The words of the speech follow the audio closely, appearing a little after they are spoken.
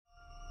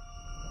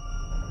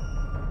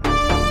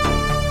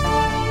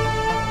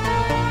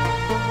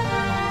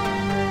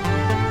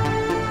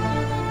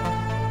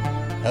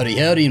Howdy,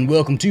 howdy, and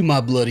welcome to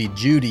My Bloody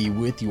Judy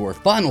with your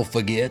final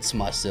forgets,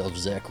 myself,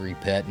 Zachary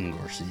Patton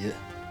Garcia.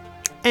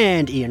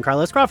 And Ian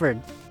Carlos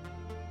Crawford.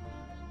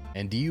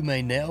 And you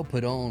may now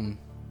put on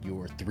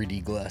your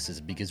 3D glasses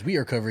because we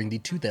are covering the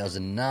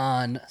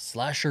 2009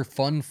 slasher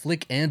fun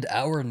flick and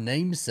our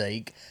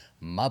namesake,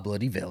 My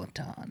Bloody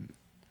Valentine.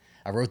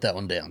 I wrote that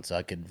one down so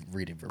I could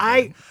read it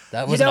verbatim.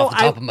 That wasn't off the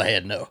top of my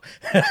head, no.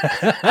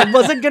 I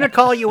wasn't going to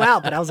call you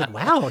out, but I was like,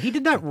 wow, he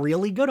did that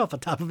really good off the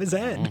top of his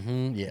head.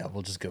 Mm-hmm. Yeah,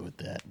 we'll just go with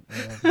that.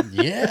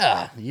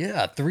 Yeah,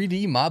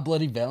 3D My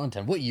Bloody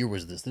Valentine. What year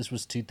was this? This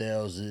was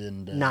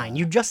 2009.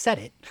 You just said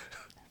it.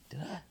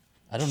 Did I?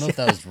 I don't know if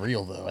that was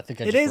real, though. I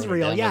think I just is wrote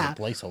real, it down yeah. as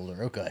a placeholder.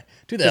 Okay,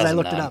 2009. Because I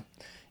looked it up.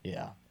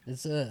 Yeah,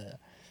 it's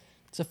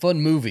a fun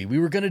movie. We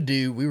were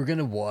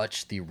gonna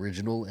watch the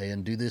original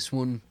and do this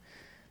one,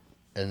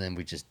 and then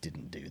we just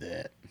didn't do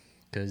that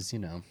because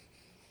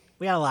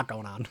we had a lot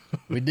going on.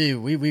 we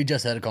do. We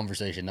just had a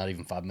conversation not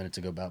even 5 minutes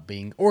ago about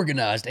being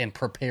organized and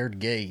prepared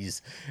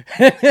gays.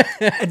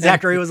 And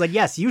Zachary was like,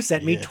 yes, you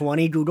sent me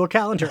 20 Google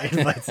Calendar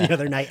invites the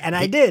other night, and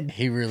I did.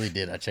 He really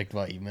did. I checked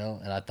my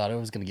email, and I thought I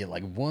was going to get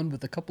like one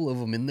with a couple of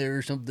them in there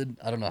or something.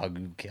 I don't know how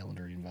Google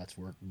Calendar invites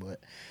work,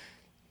 but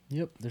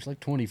yep, there's like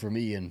 20 for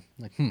me, and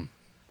like,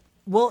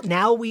 Well,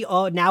 now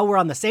we're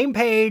on the same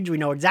page. We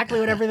know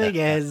exactly what everything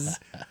is.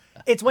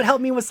 It's what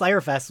helped me with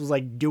Slayerfest was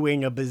like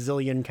doing a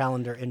bazillion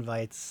calendar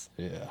invites.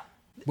 Yeah.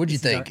 What'd you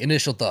think?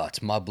 Initial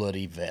thoughts, My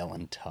Bloody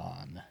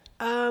Valentine.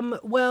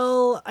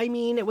 Well, I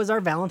mean, it was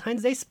our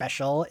Valentine's Day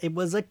special. It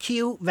was a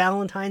cute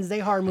Valentine's Day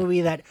horror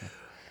movie that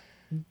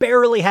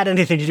barely had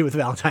anything to do with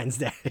Valentine's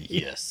Day.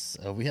 Yes.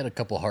 We had a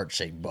couple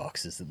heart-shaped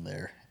boxes in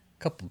there.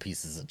 A couple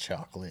pieces of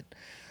chocolate.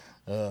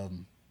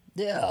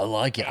 Yeah, I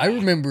like it. I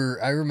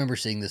remember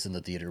seeing this in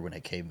the theater when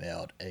it came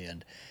out,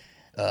 and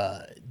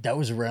that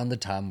was around the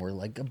time where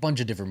like a bunch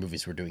of different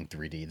movies were doing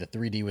 3D. The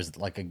 3D was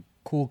like a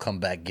cool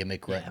comeback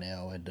gimmick right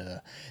now,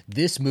 and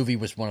this movie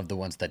was one of the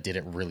ones that did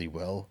it really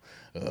well.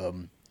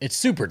 It's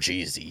super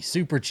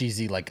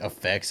cheesy like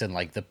effects and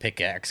like the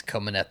pickaxe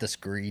coming at the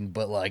screen,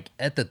 but like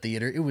at the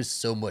theater, it was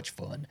so much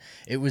fun.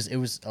 It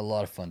was a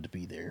lot of fun to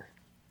be there.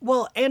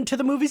 Well, and to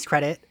the movie's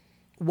credit,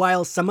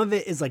 while some of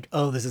it is like,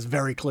 oh, this is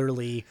very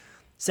clearly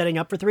setting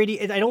up for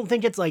 3D, I don't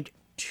think it's like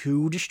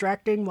too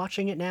distracting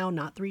watching it now,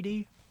 not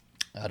 3D.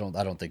 I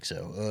don't think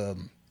so.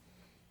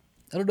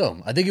 I don't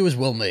know. I think it was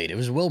well made. It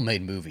was a well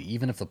made movie,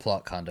 even if the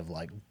plot kind of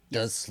like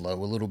does slow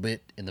a little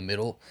bit in the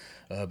middle.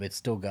 It's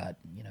still got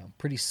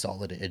pretty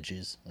solid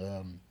edges.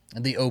 And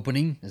the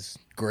opening is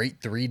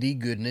great 3D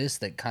goodness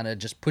that kind of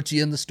just puts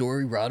you in the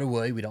story right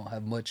away. We don't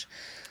have much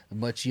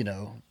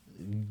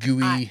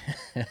gooey.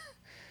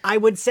 I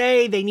would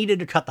say they needed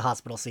to cut the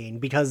hospital scene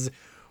because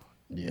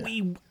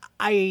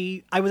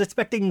I was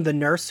expecting the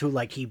nurse who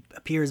like he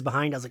appears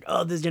behind. I was like,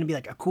 oh, this is gonna be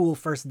like a cool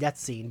first death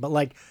scene, but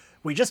like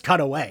we just cut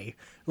away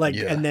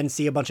and then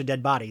see a bunch of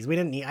dead bodies. I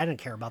didn't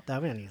care about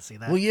that. We didn't need to see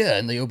that. Well, yeah,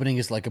 and the opening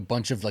is like a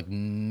bunch of like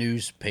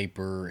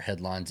newspaper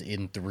headlines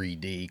in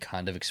 3D,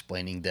 kind of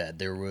explaining that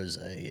there was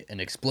an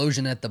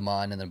explosion at the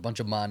mine, and then a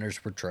bunch of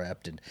miners were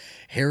trapped, and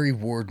Harry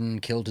Warden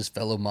killed his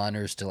fellow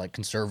miners to like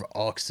conserve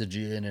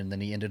oxygen, and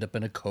then he ended up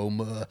in a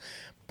coma,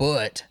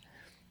 but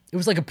it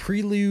was like a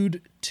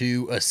prelude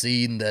to a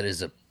scene that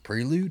is a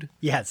prelude.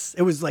 Yes,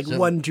 it was like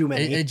one too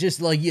many. It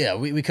just like,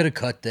 we could have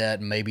cut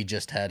that and maybe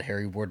just had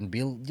Harry Warden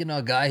be,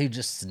 a guy who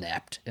just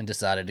snapped and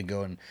decided to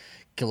go and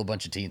kill a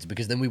bunch of teens,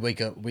 because then we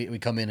wake up, we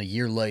come in a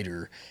year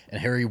later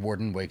and Harry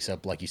Warden wakes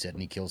up, like you said,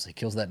 and he kills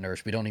that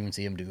nurse. We don't even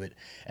see him do it.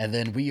 And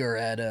then we are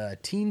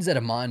at teens at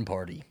a mine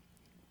party.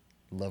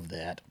 Love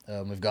that.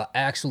 We've got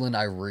Axel and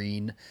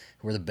Irene,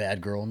 who are the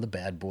bad girl and the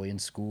bad boy in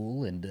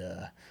school, and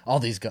all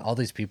these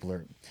people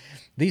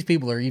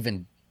are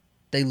even.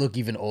 They look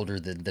even older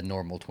than the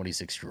normal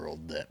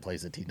 26-year-old that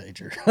plays a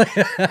teenager.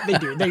 They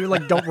do. They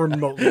like don't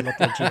remotely look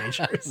like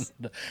teenagers.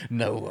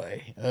 No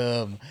way.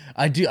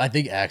 I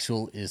think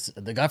Axel is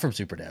the guy from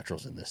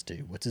Supernatural's in this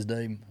too. What's his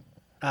name?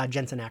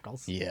 Jensen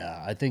Ackles.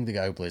 Yeah, I think the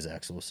guy who plays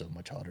Axel is so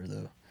much hotter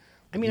though.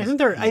 I mean, I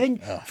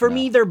think for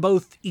me, they're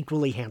both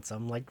equally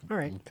handsome. Like, all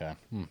right. Okay.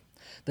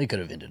 They could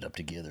have ended up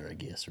together, I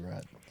guess,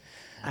 right?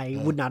 I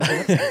would not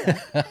have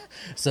accepted that.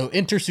 So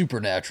enter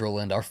Supernatural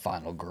and our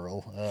final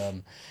girl.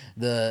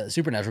 The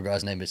Supernatural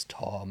guy's name is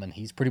Tom, and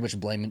he's pretty much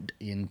blamed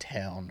in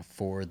town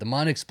for the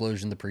mine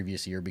explosion the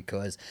previous year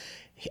because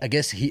I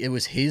guess it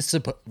was his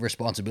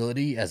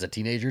responsibility as a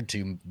teenager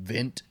to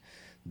vent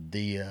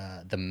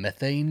the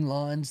methane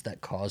lines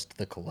that caused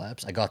the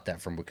collapse. I got that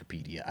from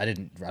Wikipedia. I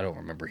don't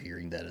remember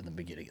hearing that in the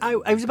beginning. I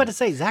was about to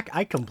say, Zach,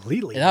 I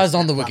completely. And I was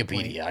on the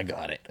Wikipedia. Point. I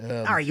got it.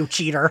 All right, you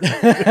cheater.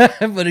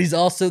 But he's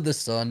also the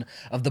son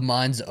of the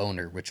mine's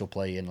owner, which we'll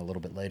play in a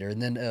little bit later. And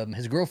then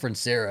his girlfriend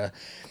Sarah,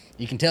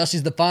 you can tell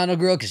she's the final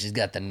girl because she's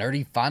got the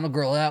nerdy final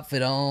girl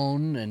outfit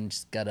on, and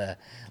she's got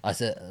I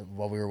said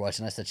while we were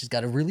watching, I said she's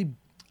got a really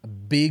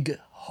big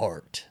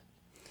heart.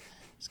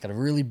 It's got a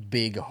really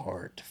big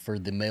heart for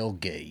the male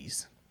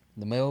gaze.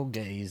 The male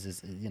gaze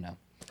is,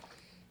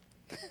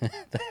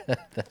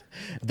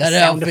 that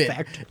outfit.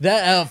 Effect.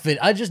 That outfit.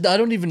 I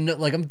don't even know.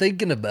 Like, I'm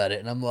thinking about it,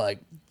 and I'm like,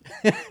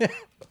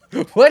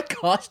 What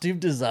costume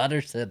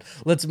designer said,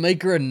 let's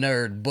make her a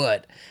nerd,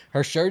 but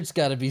her shirt's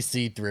got to be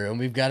see-through, and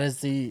we've got to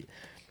see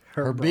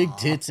her big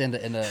tits and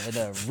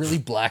a really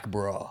black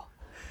bra.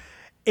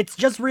 It's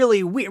just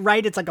really weird,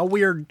 right? It's like a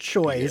weird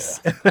choice.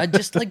 Yeah. I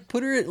just like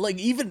put her like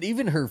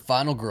even her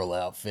final girl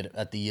outfit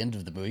at the end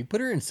of the movie. Put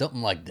her in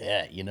something like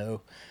that, you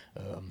know.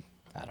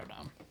 I don't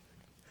know.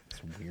 It's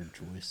a weird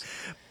choice.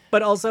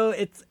 But also,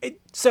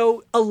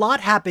 so a lot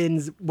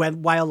happens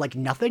while like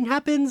nothing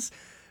happens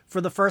for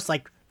the first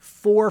like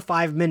 4 or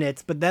 5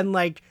 minutes, but then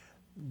like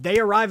they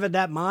arrive at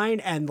that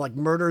mine and like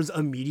murders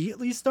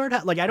immediately start.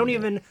 Like I don't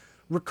even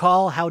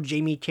recall how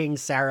Jamie King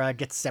Sarah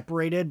gets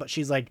separated, but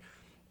she's like.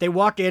 They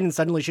walk in and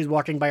suddenly she's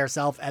walking by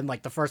herself and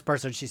like the first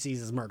person she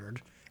sees is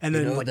murdered. And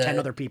then like 10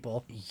 other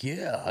people.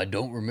 Yeah, I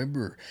don't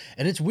remember.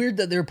 And it's weird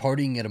that they're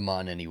partying at a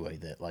mine anyway.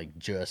 That like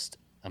just,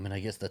 I mean,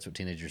 I guess that's what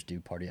teenagers do,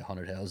 party at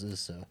haunted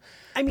houses. So,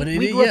 I mean,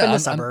 we grew up in the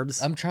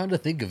suburbs. I'm trying to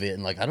think of it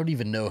and like, I don't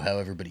even know how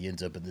everybody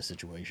ends up in this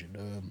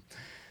situation.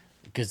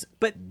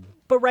 But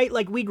right,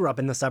 like we grew up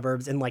in the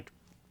suburbs in like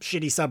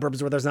shitty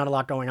suburbs where there's not a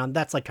lot going on.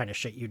 That's like kind of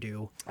shit you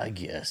do. I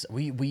guess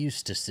we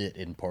used to sit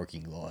in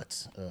parking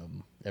lots.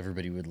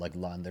 Everybody would like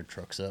line their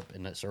trucks up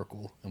in that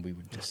circle, and we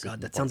would just. God,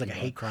 that sounds like a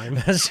hate crime.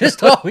 That's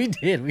just all we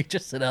did. We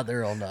just sit out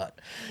there all night.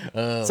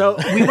 So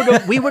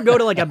we would go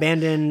to like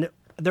abandoned.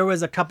 There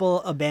was a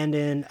couple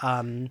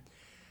abandoned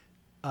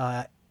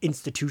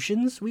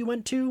institutions we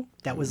went to.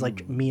 That was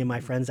like me and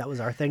my friends. That was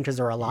our thing because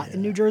there were a lot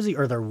in New Jersey,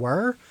 or there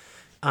were.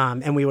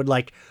 And we would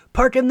like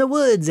park in the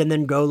woods and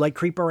then go like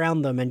creep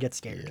around them and get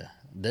scared.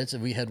 Yeah,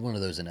 we had one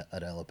of those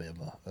at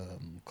Alabama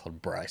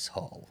called Bryce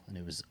Hall, and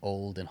it was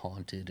old and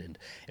haunted, and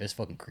it was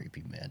fucking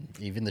creepy, man.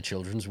 Even the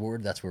children's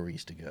ward, that's where we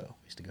used to go.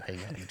 We used to go hang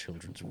out in the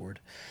children's ward.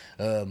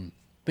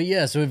 But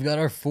yeah, so we've got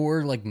our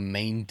 4 like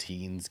main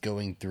teens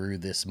going through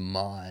this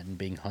mine,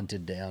 being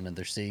hunted down, and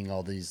they're seeing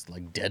all these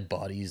like dead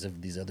bodies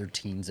of these other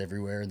teens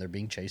everywhere, and they're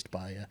being chased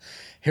by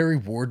Harry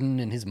Warden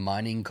in his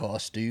mining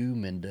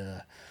costume,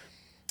 and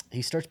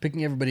he starts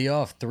picking everybody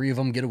off. 3 of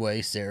them get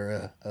away.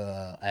 Sarah,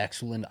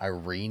 Axel, and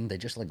Irene. They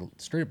just like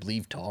straight up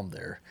leave Tom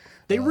there.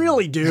 They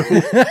really do.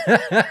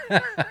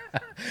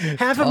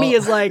 Half of me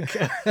is like,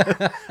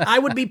 I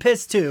would be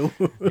pissed too.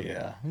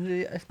 Yeah.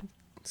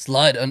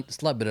 Slight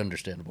bit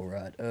understandable,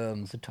 right?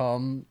 So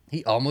Tom,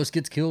 he almost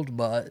gets killed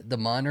by the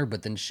miner,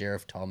 but then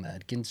Sheriff Tom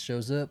Atkins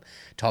shows up.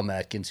 Tom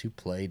Atkins, who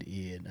played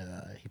he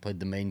played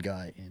the main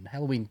guy in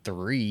Halloween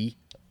 3.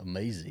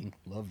 Amazing.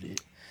 Loved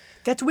it.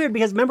 That's weird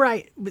because remember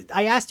I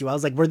asked you, I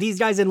was like, were these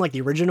guys in like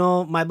the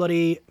original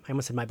I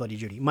almost said My Bloody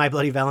Judy, My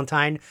Bloody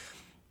Valentine?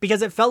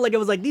 Because it felt like it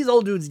was like, these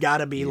old dudes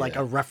gotta be like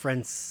a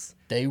reference.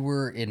 They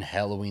were in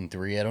Halloween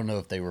 3. I don't know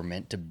if they were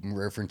meant to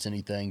reference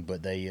anything,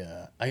 but they,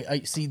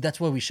 I see,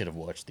 that's why we should have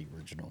watched the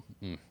original.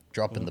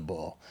 Dropping the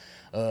ball.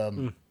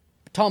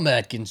 Tom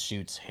Atkins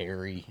shoots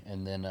Harry,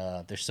 and then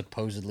there's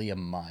supposedly a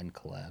mine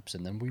collapse,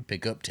 and then we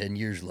pick up 10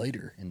 years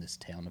later in this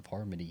town of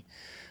Harmony.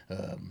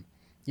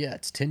 Yeah,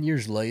 it's 10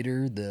 years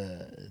later.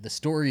 The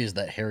story is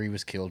that Harry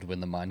was killed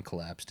when the mine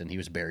collapsed and he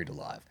was buried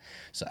alive.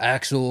 So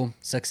Axel,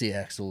 sexy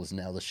Axel, is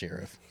now the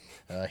sheriff.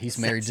 He's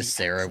married to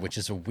Sarah, which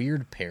is a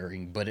weird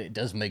pairing, but it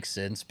does make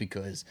sense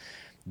because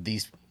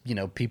these,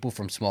 people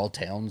from small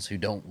towns who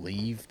don't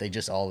leave, they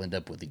just all end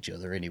up with each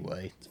other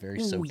anyway. It's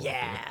very soap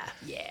opera.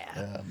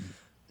 Yeah.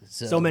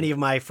 So many of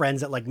my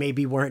friends that like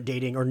maybe weren't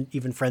dating or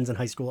even friends in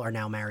high school are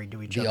now married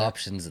to each other.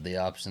 The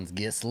options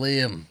get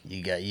slim.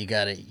 You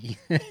got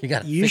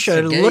to. You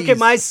should look at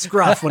my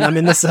scruff when I'm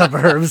in the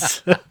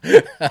suburbs.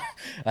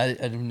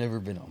 I've never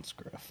been on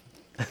scruff.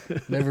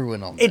 Never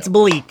went on. It's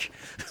bleak.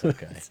 It's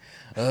okay.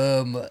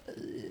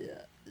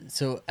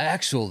 So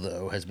Axel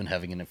though has been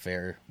having an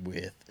affair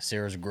with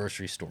Sarah's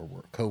grocery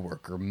store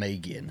co-worker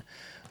Megan,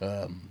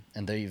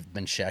 and they've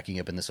been shacking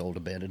up in this old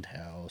abandoned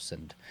house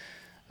and.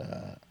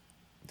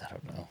 I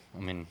don't know.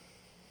 I mean,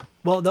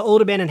 well, the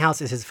old abandoned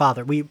house is his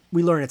father. We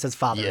learn it's his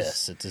father's.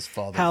 Yes, it's his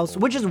father's house,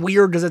 which is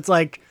weird because it's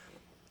like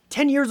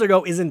 10 years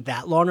ago isn't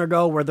that long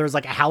ago where there's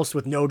like a house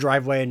with no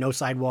driveway and no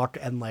sidewalk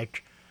and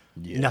like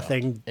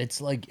nothing. It's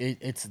like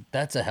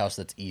that's a house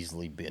that's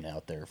easily been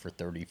out there for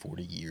 30,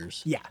 40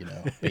 years. Yeah.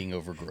 Being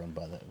overgrown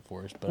by that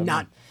forest. But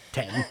not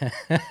 10.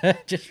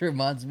 It just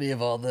reminds me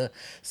of all the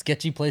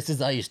sketchy places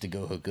I used to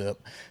go hook up.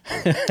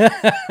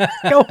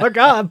 Go hook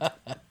up.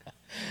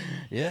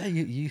 Yeah,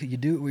 you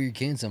do it where you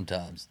can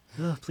sometimes.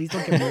 Ugh, please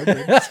don't get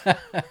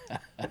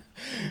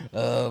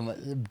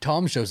murdered.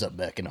 Tom shows up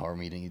back in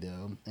Harmony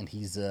though, and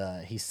he's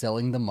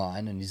selling the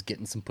mine, and he's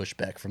getting some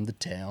pushback from the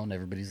town.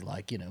 Everybody's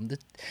like,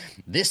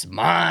 this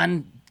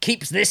mine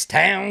keeps this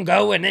town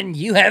going, and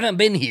you haven't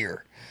been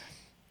here.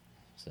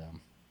 So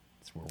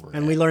that's where we're.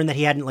 And we learned that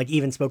he hadn't like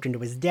even spoken to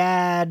his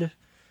dad.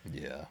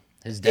 Yeah,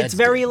 his dad's It's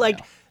very dead like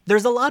now.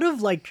 There's a lot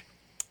of like.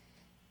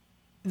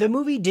 The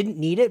movie didn't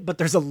need it, but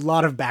there's a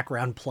lot of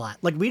background plot.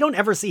 Like, we don't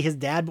ever see his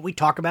dad, but we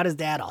talk about his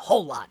dad a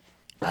whole lot.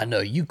 I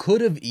know. You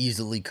could have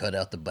easily cut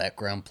out the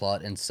background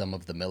plot and some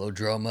of the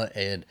melodrama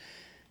and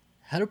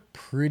had a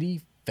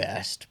pretty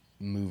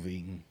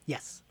fast-moving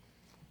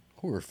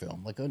horror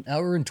film. Like an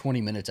hour and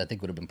 20 minutes, I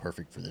think would have been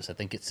perfect for this. I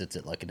think it sits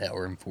at like an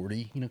hour and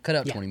 40. You know, cut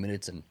out 20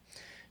 minutes and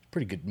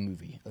pretty good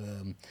movie.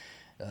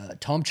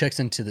 Tom checks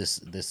into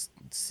this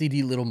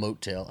seedy little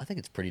motel. I think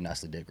it's pretty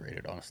nicely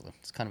decorated, honestly.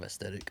 It's kind of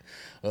aesthetic.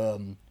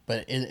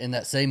 But in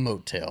that same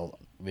motel,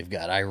 we've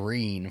got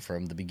Irene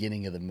from the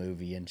beginning of the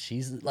movie, and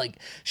she's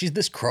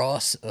this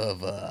cross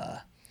of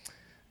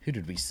who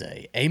did we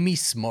say? Amy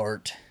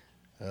Smart,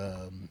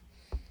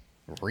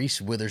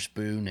 Reese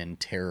Witherspoon, and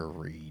Tara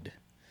Reid.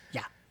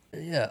 Yeah.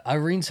 Yeah,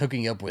 Irene's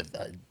hooking up with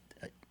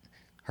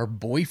her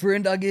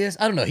boyfriend, I guess.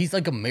 I don't know. He's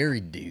like a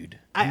married dude.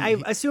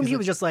 I assumed he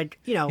was just like,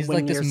 you know, He's when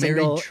like this you're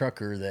married single.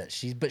 trucker that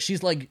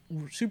she's like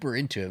super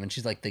into him, and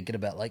she's like thinking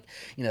about like,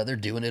 you know, they're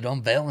doing it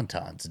on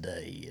Valentine's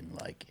Day and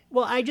like.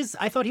 Well, I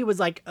thought he was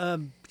like,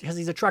 because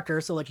he's a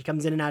trucker, so like he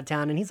comes in and out of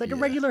town, and he's like a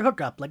regular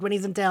hookup. Like when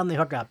he's in town, they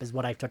hook up is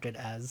what I took it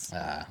as.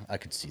 I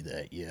could see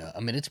that. Yeah,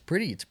 I mean it's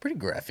pretty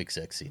graphic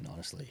sex scene,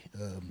 honestly.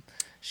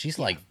 She's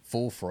like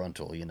full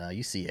frontal, you know.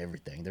 You see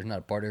everything. There's not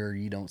a part of her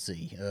you don't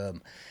see.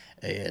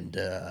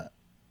 And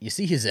you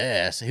see his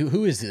ass.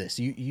 Who is this?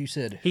 You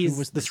said He's who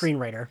was the this?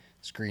 Screenwriter.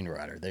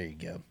 Screenwriter. There you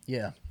go.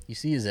 Yeah, you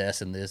see his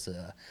ass in this.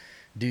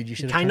 Dude, you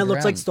should. Kind of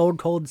looks like Stone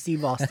Cold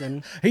Steve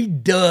Austin. He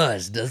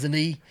does, doesn't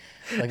he?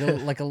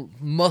 Like a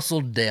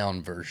muscled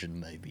down version,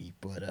 maybe.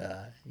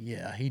 But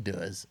yeah, he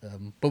does.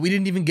 But we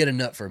didn't even get a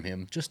nut from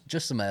him. Just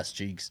some ass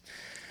cheeks.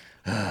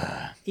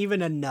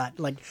 Even a nut,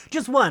 like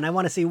just one. I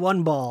want to see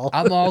one ball.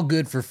 I'm all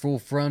good for full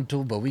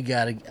frontal, but we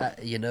gotta,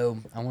 you know,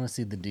 I want to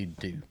see the dude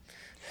too.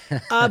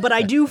 But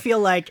I do feel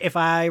like if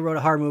I wrote a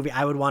horror movie,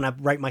 I would want to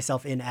write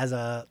myself in as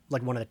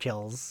like one of the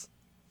kills.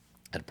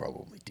 I'd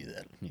probably do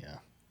that.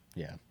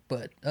 Yeah.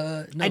 But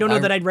no, I don't know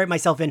that I'd write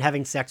myself in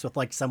having sex with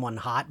like someone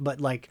hot, but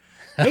like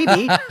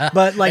maybe.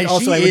 But like and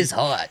also, she is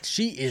hot.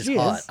 She is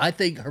hot. is. I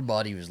think her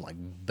body was like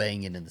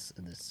banging in this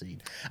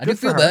scene. I Good do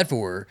for feel her. bad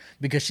for her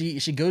because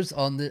she goes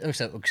on the.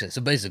 Okay,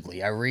 so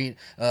basically,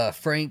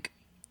 Frank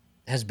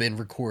has been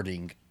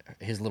recording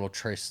his little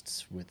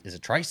trysts with. Is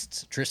it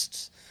trysts?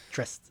 Trysts.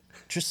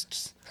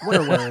 Trysts. What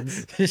are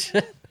words? Is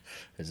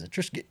it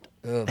Trisket?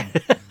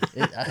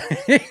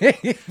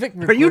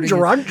 Are you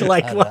drunk?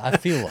 Like I, what? I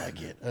feel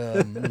like it.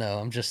 No,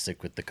 I'm just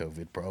sick with the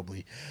COVID,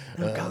 probably.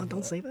 Oh God,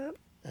 don't say that.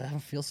 I don't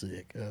feel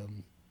sick.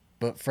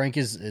 But Frank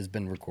has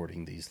been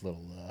recording these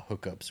little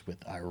hookups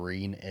with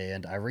Irene,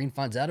 and Irene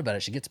finds out about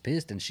it. She gets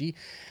pissed, and she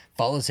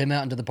follows him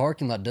out into the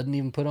parking lot. Doesn't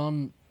even put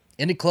on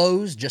any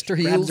clothes, just her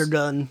heels. Grabs her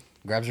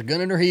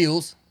gun. In her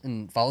heels,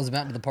 and follows him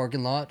out into the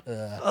parking lot.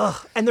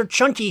 Ugh, and they're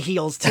chunky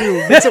heels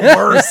too. Makes it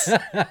worse.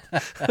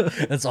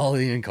 That's all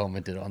he even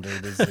commented on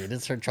during this scene.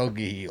 It's her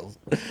chunky heels.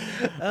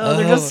 Oh,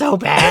 they're just so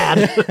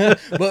bad.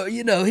 But,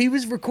 you know, he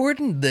was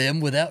recording them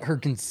without her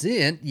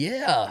consent.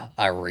 Yeah,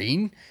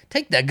 Irene,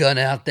 take that gun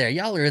out there.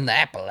 Y'all are in the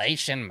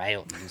Appalachian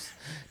Mountains.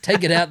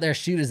 Take it out there,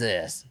 shoot his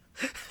ass.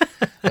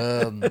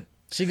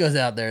 She goes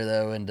out there,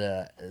 though, and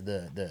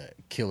the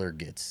killer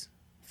gets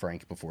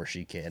Frank before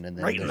she can. And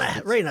then right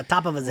in the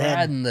top of his right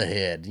head. in the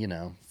head, you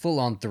know, full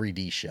on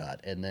 3D shot.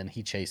 And then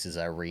he chases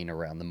Irene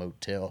around the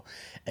motel.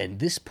 And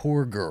this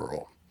poor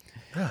girl...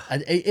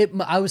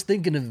 I was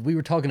thinking we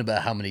were talking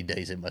about how many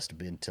days it must have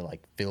been to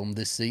like film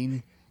this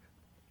scene.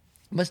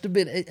 Must have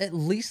been at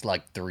least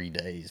like 3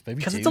 days, maybe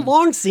Because 2. it's a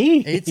long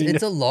scene.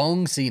 It's a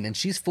long scene, and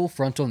she's full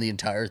frontal on the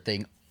entire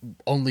thing,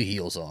 only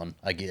heels on,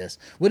 I guess.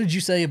 What did you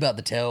say about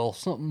the towel?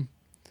 Something?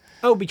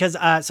 Oh, because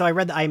so I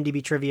read the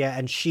IMDb trivia,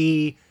 and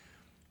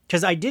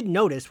because I did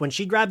notice when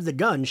she grabs the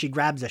gun, she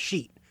grabs a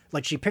sheet,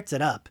 like she picks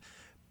it up.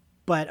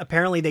 But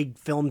apparently they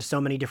filmed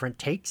so many different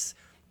takes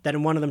that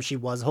in one of them she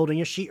was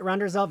holding a sheet around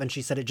herself, and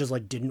she said it just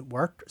like didn't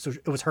work. So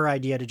it was her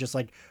idea to just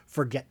like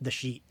forget the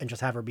sheet and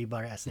just have her be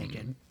bare ass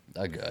naked.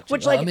 I got you.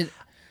 Which Well, like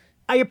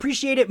I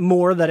appreciate it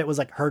more that it was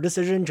like her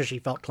decision because she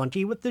felt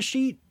clunky with the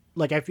sheet.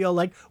 Like I feel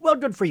like, well,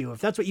 good for you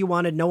if that's what you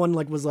wanted. No one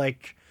like was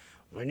like,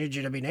 I need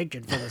you to be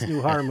naked for this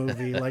new horror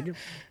movie. Like,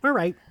 all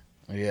right.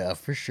 Yeah,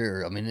 for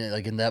sure. I mean,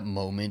 like in that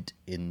moment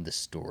in the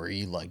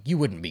story, like you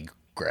wouldn't be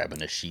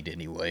grabbing a sheet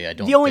anyway. I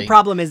don't. The only think.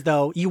 problem is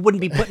though, you wouldn't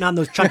be putting on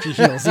those chunky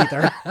heels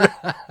either.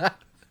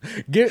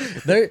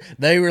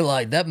 They were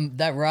like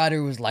that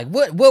writer was like,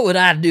 what would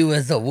I do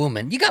as a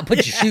woman? You gotta put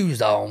your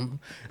shoes on.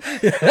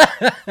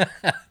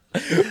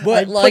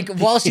 But like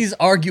while she's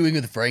arguing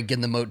with Frank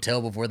in the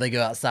motel before they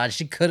go outside,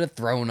 she could have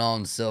thrown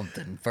on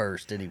something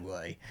first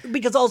anyway.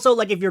 Because also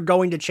like if you're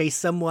going to chase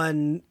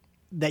someone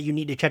that you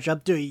need to catch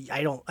up to,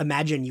 I don't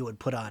imagine you would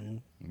put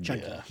on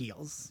chunky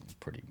heels.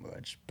 Pretty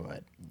much,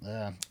 but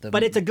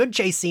But it's a good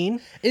chase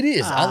scene. it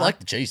is. I like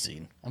the chase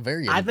scene. I'm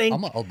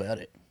all about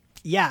it.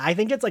 Yeah, I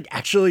think it's like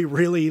actually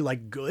really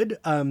like good.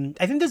 I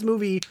think this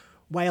movie,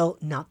 while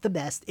not the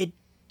best, it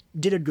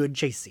did a good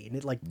chase scene.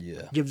 It like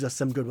gives us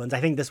some good ones. I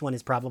think this one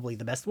is probably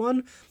the best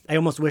one. I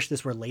almost wish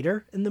this were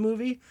later in the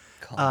movie.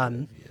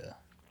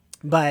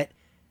 But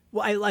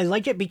well, I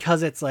like it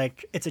because it's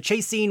like it's a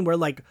chase scene where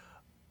like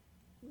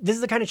this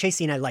is the kind of chase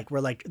scene I like,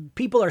 where like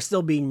people are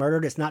still being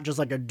murdered. It's not just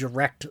like a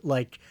direct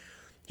like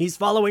he's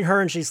following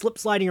her and she's slip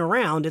sliding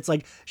around. It's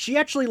like she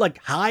actually like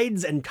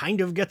hides and kind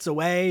of gets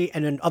away,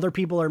 and then other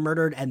people are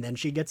murdered and then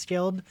she gets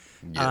killed.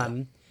 Yeah.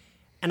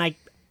 And I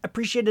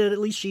appreciated at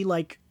least she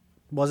like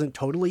wasn't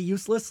totally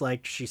useless.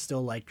 Like she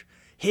still like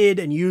hid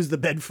and used the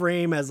bed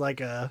frame as like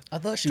a. I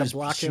thought she to was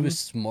block she him. was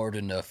smart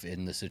enough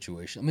in the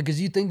situation. I mean, because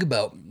you think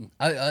about,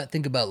 I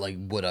think about like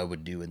what I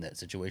would do in that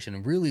situation,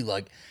 and really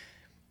like,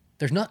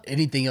 there's not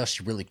anything else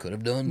she really could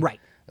have done. Right.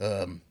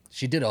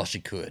 She did all she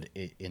could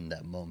in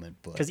that moment,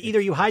 but Because either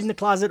you hide in the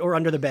closet or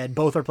under the bed.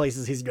 Both are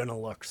places he's gonna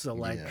look. So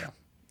like, yeah,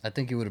 I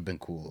think it would have been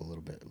cool a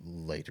little bit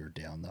later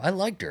down. I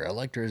liked her. I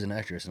liked her as an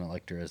actress, and I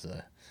liked her as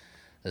a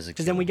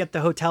because then we get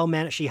the hotel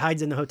man. She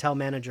hides in the hotel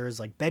manager's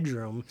like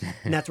bedroom,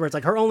 and that's where it's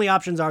like her only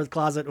options are the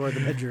closet or the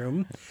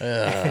bedroom.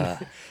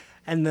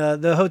 And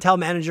the hotel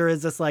manager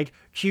is this like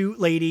cute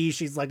lady.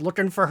 She's like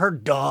looking for her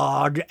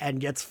dog and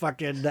gets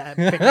fucking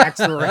pickaxe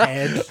to her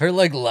head. Her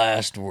like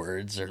last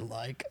words are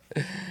like,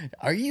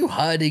 "Are you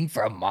hiding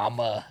from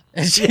Mama?"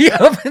 And she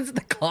opens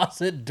the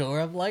closet door.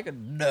 I'm like,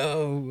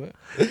 "No."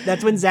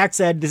 That's when Zach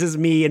said, "This is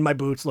me in my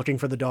boots looking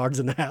for the dogs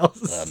in the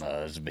house."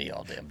 No, it's me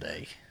all damn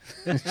day.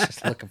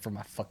 Just looking for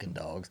my fucking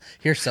dogs.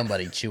 Here's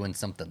somebody chewing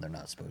something they're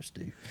not supposed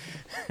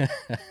to.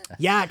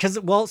 Yeah,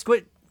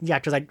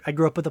 because I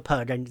grew up with a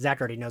pug, and Zach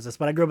already knows this,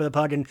 but I grew up with a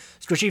pug, and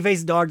squishy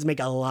faced dogs make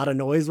a lot of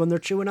noise when they're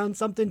chewing on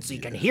something, so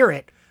you can hear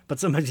it, but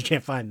sometimes you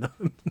can't find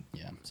them.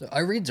 Yeah. So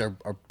Irene's are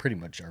pretty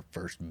much our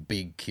first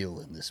big kill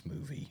in this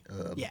movie.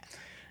 Yeah,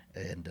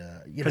 And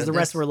because the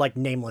rest were like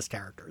nameless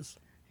characters.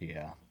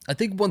 Yeah. I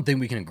think one thing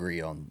we can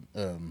agree on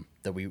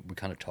that we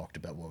kind of talked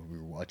about while we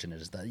were watching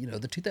it is that,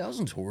 the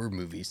 2000s horror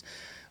movies,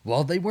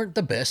 while they weren't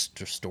the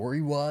best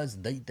story-wise,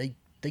 they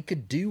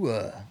could do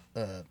a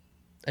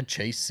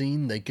chase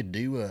scene. They could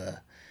do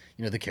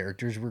the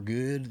characters were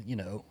good.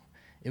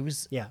 It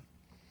was, Yeah.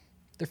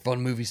 they're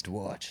fun movies to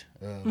watch.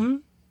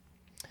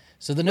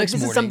 So the next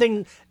This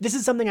morning,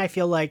 is something I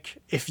feel like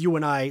if you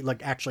and I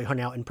like actually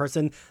hung out in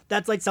person,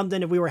 that's like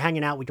something if we were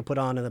hanging out we could put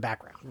on in the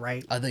background,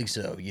 right? I think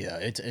so. Yeah.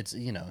 It's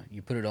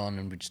you put it on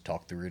and we just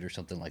talk through it or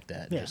something like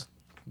that. And Yeah. just,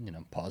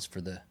 pause for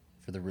the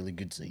really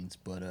good scenes.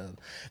 But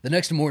the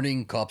next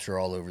morning, cops are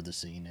all over the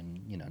scene,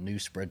 and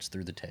news spreads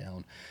through the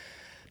town.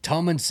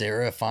 Tom and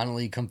Sarah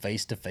finally come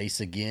face to face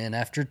again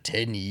after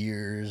 10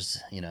 years,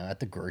 at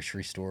the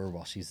grocery store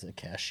while she's a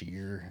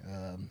cashier.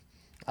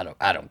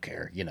 I don't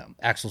care.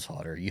 Axel's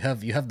hotter. You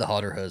have the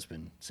hotter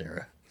husband,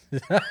 Sarah.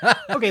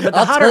 Okay, but the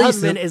I'll hotter tell you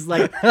husband some- is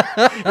like is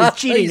Tell you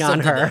cheating on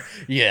something, her.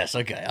 though. Yes,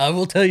 okay. I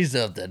will tell you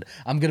something.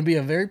 I'm going to be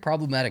a very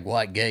problematic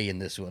white gay in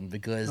this one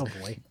because Oh,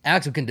 boy.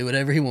 Axel can do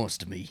whatever he wants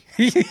to me.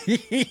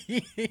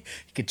 He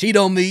can cheat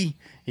on me.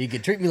 He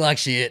can treat me like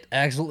shit.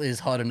 Axel is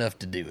hot enough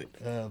to do it.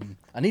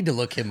 I need to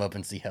look him up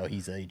and see how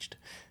he's aged.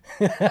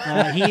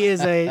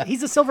 He's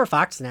a silver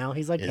fox now.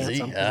 He's like Is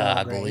handsome. he? He's all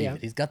I gray, believe yeah.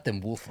 it. He's got them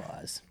wolf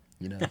eyes.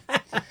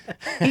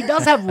 He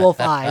does have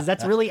wolf eyes.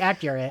 That's really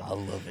accurate. I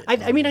love it.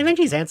 I mean, I think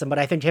he's handsome, but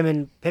I think him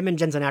and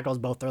Jensen Ackles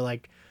both are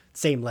like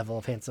same level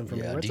of handsome for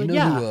me. Yeah. Where it's Do you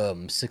like, know yeah,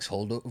 who Six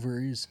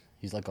Holdover is?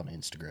 He's like on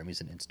Instagram.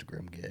 He's an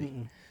Instagram gay.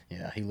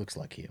 Yeah, he looks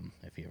like him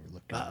if you ever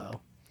looked at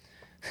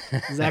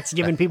him. Zach's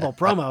giving people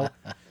promo.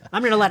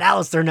 I'm gonna let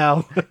Alistair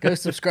know. Go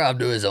subscribe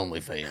to his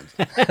OnlyFans.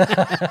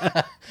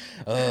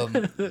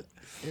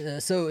 Yeah,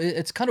 so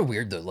it's kind of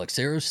weird though. Like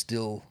Sarah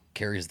still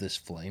carries this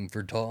flame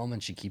for Tom,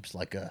 and she keeps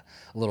like a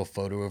little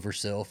photo of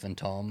herself and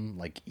Tom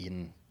like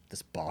in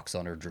this box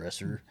on her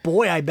dresser.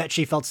 Boy, I bet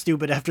she felt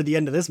stupid after the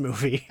end of this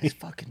movie. It's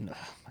fucking,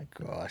 oh my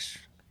gosh.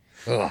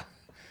 Ugh.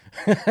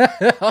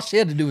 All she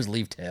had to do was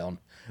leave town.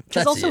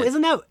 Because That's also, it.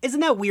 isn't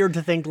that weird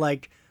to think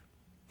like,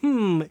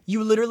 you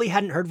literally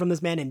hadn't heard from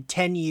this man in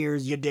 10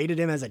 years. You dated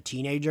him as a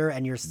teenager,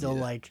 and you're still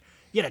like,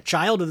 you had a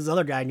child with this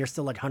other guy, and you're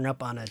still like hung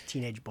up on a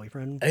teenage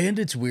boyfriend. And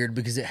it's weird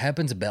because it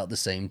happens about the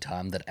same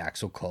time that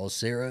Axel calls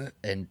Sarah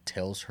and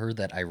tells her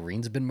that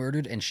Irene's been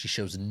murdered, and she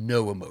shows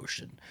no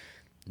emotion.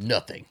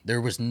 Nothing.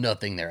 There was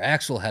nothing there.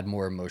 Axel had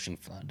more emotion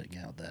finding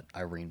out that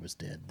Irene was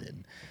dead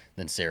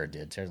than Sarah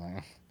did. Sarah's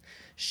like,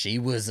 she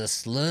was a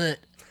slut.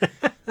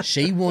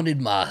 She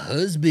wanted my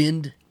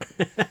husband.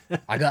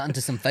 I got into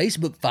some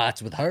Facebook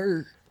fights with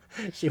her.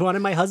 She wanted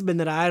my husband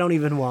that I don't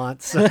even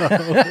want. So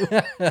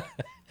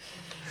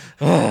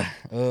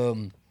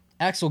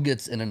Axel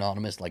gets an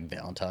anonymous like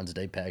Valentine's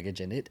Day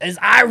package, and it is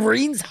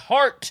Irene's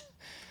heart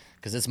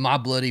because it's my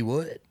bloody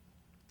what?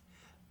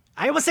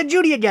 I almost said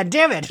Judy again.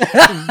 Damn it!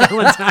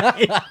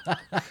 Valentine.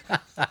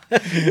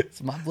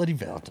 It's my bloody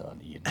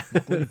Valentine, Ian. My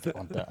bloody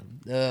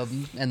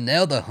Valentine. And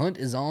now the hunt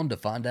is on to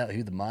find out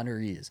who the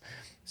miner is.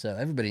 So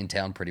everybody in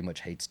town pretty much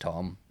hates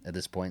Tom at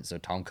this point. So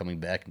Tom coming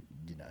back,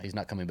 he's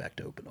not coming back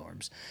to open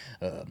arms.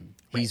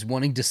 He's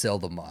wanting to sell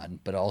the mine,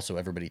 but also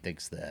everybody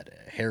thinks that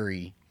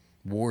Harry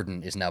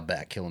Warden is now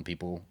back killing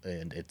people,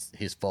 and it's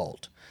his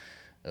fault.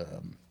 I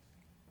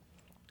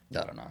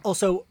don't know.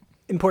 Also,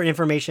 important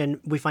information: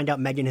 we find out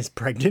Megan is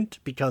pregnant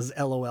because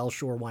LOL.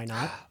 Sure, why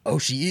not? Oh,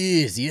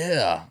 she is,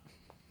 yeah.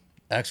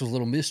 Axel's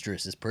little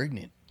mistress is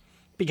pregnant.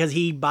 Because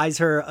he buys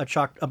her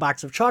a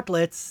box of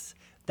chocolates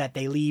that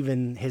they leave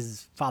in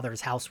his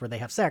father's house where they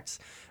have sex.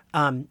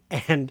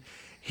 And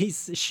he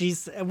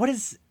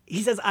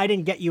says, I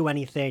didn't get you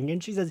anything.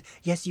 And she says,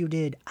 yes, you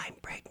did. I'm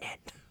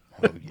pregnant.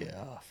 Oh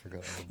yeah, I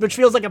forgot. Which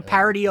feels like a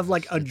parody of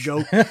like a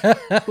joke.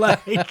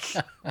 Like,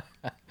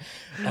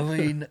 I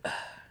mean,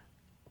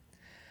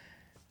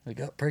 I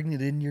got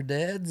pregnant in your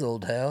dad's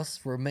old house.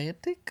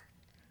 Romantic?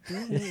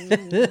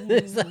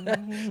 Is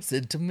that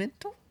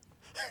sentimental?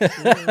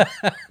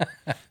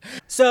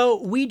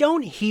 so we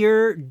don't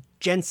hear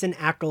Jensen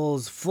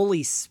Ackles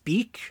fully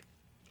speak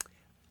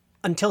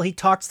until he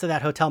talks to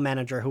that hotel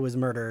manager who was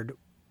murdered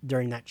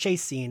during that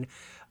chase scene.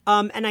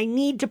 And I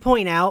need to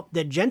point out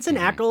that Jensen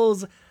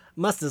Ackles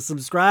must have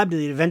subscribed to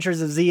the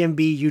Adventures of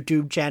ZMB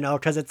YouTube channel,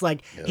 because it's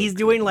like he's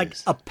doing like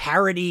a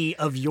parody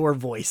of your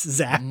voice,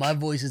 Zach. My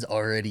voice is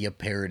already a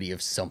parody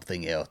of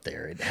something out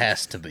there. It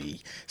has to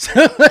be.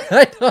 So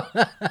I don't...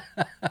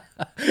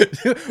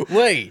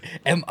 Wait,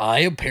 am I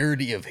a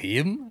parody of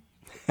him?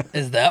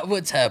 Is that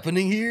what's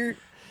happening here?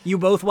 You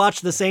both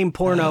watch the same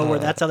porno where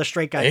that's how the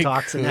straight guy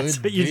talks, and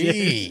that's what you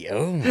do.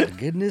 Oh my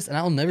goodness. And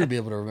I'll never be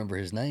able to remember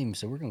his name,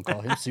 so we're going to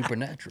call him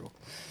Supernatural.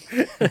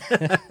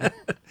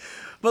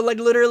 But like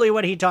literally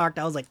when he talked,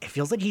 I was like, it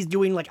feels like he's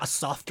doing like a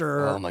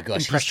softer. Oh my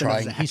gosh,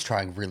 he's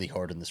trying really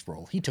hard in this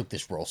role. He took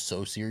this role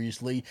so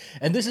seriously.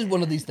 And this is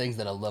one of these things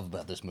that I love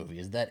about this movie,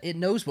 is that it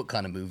knows what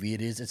kind of movie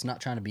it is. It's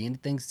not trying to be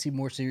anything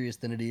more serious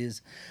than it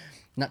is.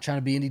 Not trying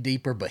to be any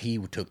deeper, but he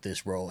took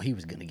this role. He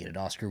was going to get an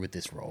Oscar with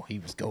this role. He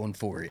was going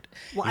for it.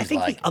 Well, I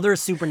think the other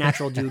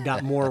Supernatural dude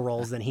got more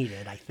roles than he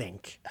did, I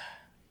think.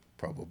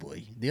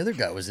 Probably. The other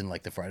guy was in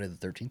like the Friday the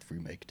 13th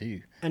remake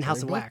too. And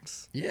House of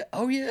Wax. Yeah.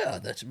 Oh yeah,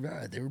 that's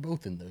right. They were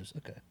both in those.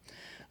 Okay.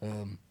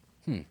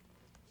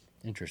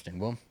 Interesting.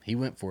 Well, he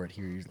went for it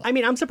here. He's like, I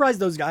mean, I'm surprised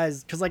those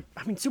guys, because like,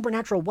 I mean,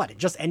 Supernatural, what? It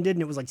just ended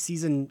and it was like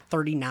season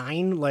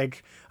 39.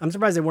 Like, I'm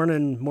surprised they weren't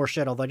in more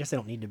shit, although I guess they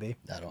don't need to be.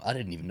 I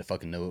didn't even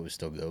fucking know it was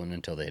still going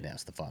until they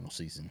announced the final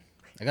season.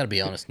 I gotta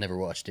be honest, never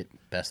watched it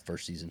past the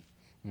first season.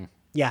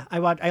 Yeah,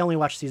 I only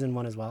watched season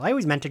 1 as well. I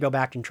always meant to go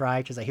back and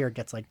try, because I hear it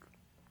gets like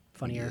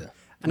funnier. Yeah.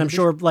 And I'm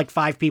sure like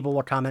 5 people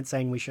will comment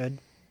saying we should.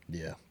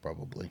 Yeah,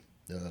 probably.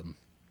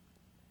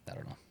 I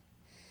don't know.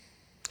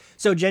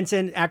 So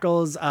Jensen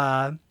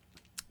Ackles,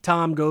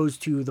 Tom goes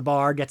to the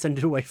bar, gets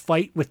into a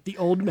fight with the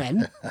old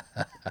men.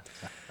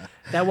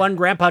 That one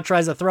grandpa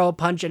tries to throw a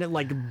punch and it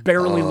like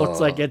barely looks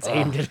like it's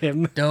aimed at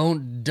him.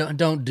 Don't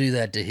do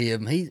that to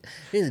him. He's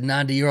a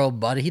 90-year-old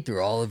body. He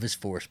threw all of his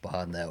force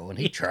behind that one.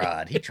 He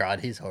tried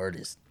his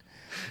hardest.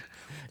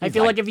 I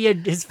feel like if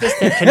his fist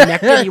had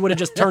connected, he would have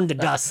just turned to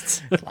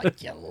dust.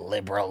 Like, you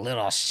liberal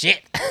little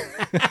shit.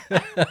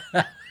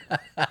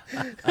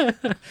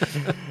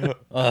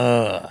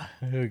 Oh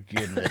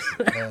goodness.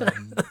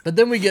 But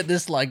then we get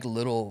this like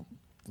little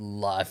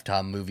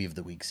Lifetime movie of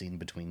the week scene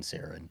between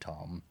Sarah and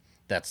Tom.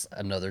 That's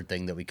another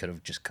thing that we could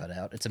have just cut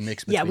out. It's a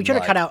mix between... Yeah, we could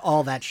have cut out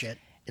all that shit.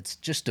 It's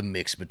just a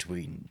mix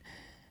between,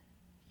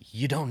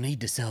 you don't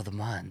need to sell the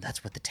mine.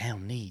 That's what the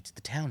town needs.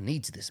 The town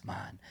needs this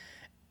mine.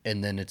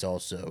 And then it's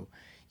also,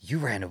 you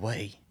ran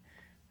away.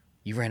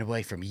 You ran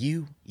away from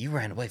you. You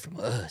ran away from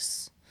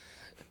us.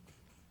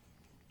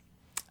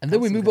 And then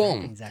we move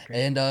on.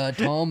 And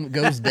Tom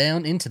goes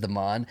down into the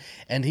mine,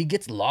 and he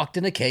gets locked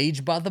in a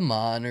cage by the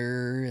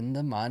miner, and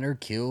the miner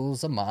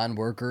kills a mine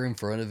worker in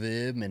front of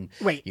him. And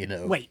wait.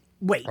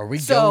 Are we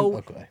so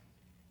going? Okay.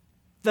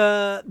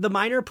 The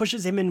miner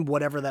pushes him in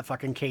whatever that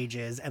fucking cage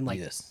is, and like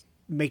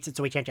makes it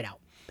so he can't get out.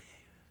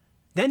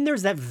 Then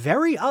there's that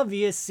very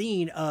obvious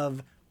scene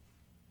of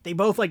they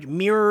both like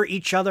mirror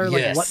each other,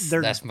 like what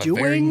they're doing. That's my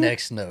very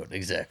next note.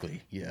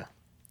 Exactly. Yeah.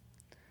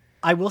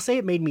 I will say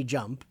it made me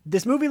jump.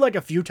 This movie, like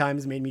a few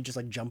times, made me just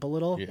like jump a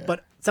little. Yeah.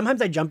 But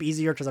sometimes I jump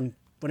easier because when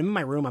I'm in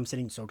my room, I'm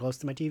sitting so close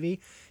to my TV.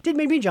 It did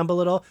make me jump a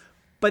little.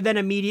 But then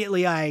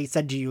immediately I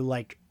said to you,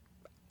 like,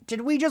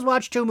 did we just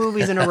watch 2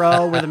 movies in a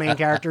row where the main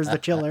character is the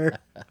killer?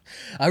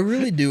 I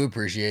really do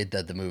appreciate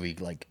that the movie,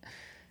 like,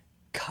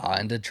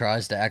 kind of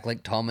tries to act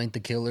like Tom ain't the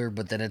killer,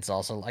 but then it's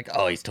also like,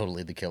 oh, he's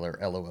totally the killer.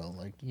 LOL.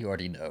 Like, you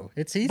already know.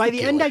 He's by the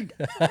killer. End,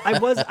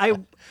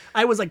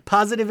 I was like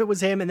positive it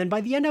was him, and then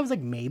by the end I was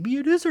like, maybe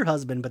it is her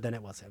husband, but then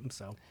it was him.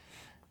 So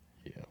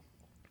yeah.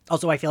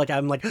 Also, I feel like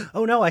I'm like,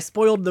 oh no, I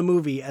spoiled the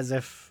movie, as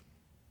if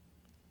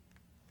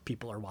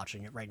people are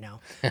watching it right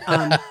now.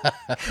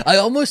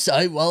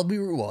 While we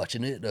were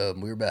watching it,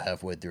 we were about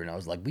halfway through, and I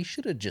was like, we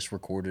should have just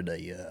recorded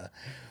a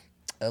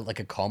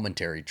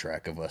commentary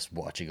track of us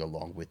watching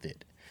along with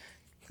it,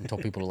 and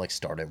told people to like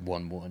start at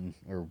 1-1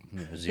 or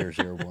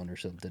 0-0-1 or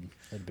something.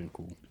 That'd been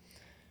cool.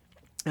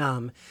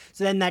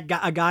 So then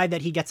a guy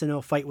that he gets into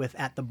a fight with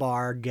at the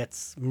bar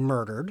gets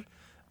murdered.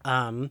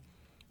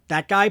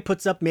 That guy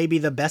puts up maybe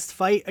the best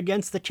fight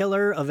against the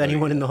killer of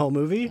anyone in the whole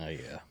movie. Oh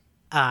yeah.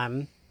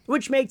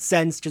 Which makes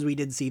sense, because we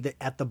did see that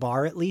at the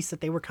bar, at least, that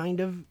they were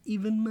kind of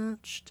even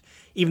matched,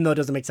 even though it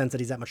doesn't make sense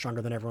that he's that much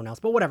stronger than everyone else.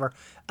 But whatever.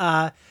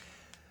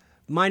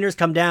 Miners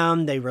come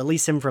down, they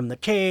release him from the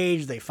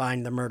cage, they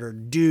find the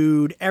murdered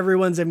dude.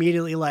 Everyone's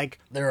immediately like,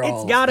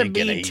 it's gotta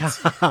be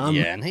Tom.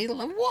 Yeah, and he's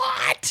like,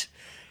 what?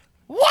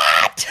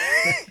 What?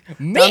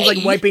 Me? Tom's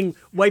like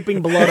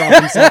wiping blood off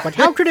himself. Like,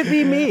 how could it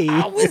be me?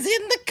 I was in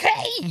the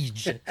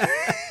cage.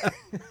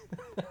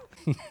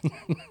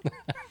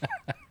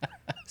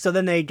 So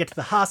then they get to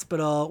the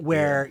hospital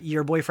where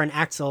your boyfriend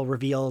Axel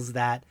reveals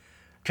that,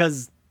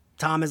 because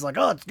Tom is like,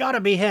 oh, it's gotta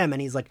be him.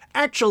 And he's like,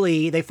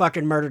 actually, they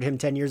fucking murdered him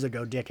 10 years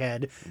ago,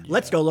 dickhead.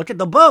 Let's go look at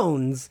the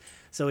bones.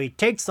 So he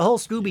takes the whole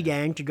Scooby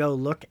gang to go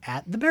look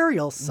at the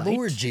burial site.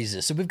 Lord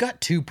Jesus. So we've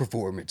got two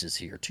performances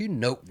here. Two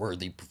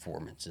noteworthy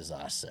performances,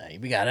 I say.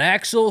 We got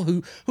Axel,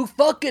 who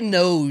fucking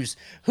knows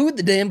who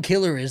the damn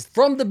killer is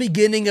from the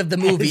beginning of the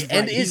movie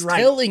and is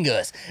telling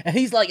us. And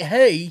he's like,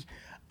 hey,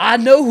 I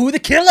know who the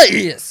killer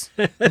is.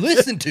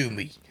 Listen to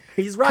me.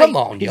 He's right. Come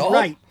on, y'all. He's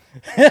right.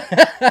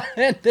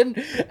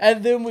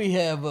 and then we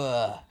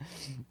have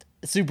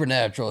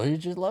Supernatural. He's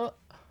just like,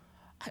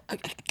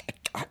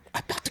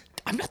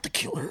 I'm not the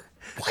killer.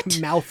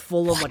 What?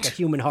 Mouthful of like a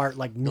human heart,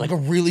 like a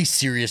really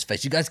serious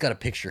face. You guys got to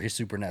picture his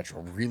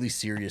Supernatural, really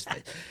serious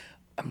face.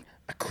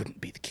 I couldn't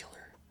be the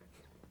killer.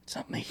 It's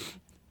not me.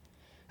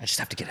 I just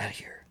have to get out of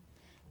here.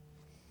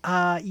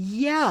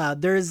 Yeah.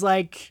 There's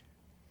like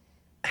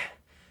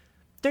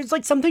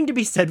something to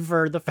be said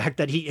for the fact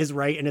that he is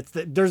right, and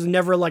there's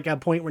never like a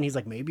point when he's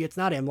like, maybe it's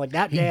not him. Like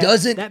that. He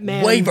doesn't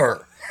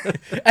waver,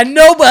 and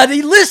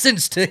nobody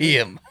listens to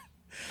him.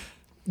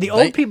 The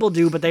old people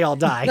do, but they all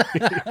die.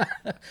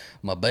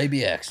 My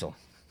baby Axel.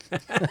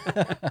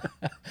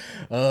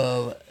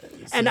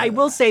 And I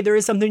will say there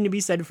is something to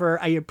be said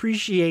for, I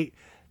appreciate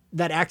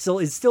that Axel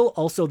is still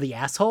also the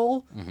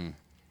asshole. Mm-hmm.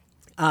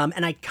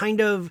 And I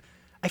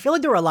feel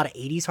like there were a lot of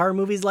 80s horror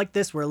movies like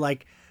this where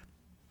like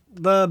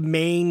the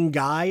main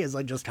guy is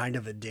like just kind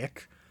of a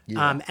dick.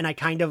 Yeah. And I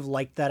kind of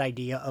like that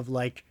idea of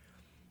like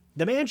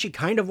the man she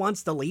kind of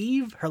wants to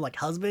leave, her like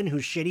husband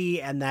who's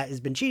shitty and that has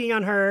been cheating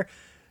on her.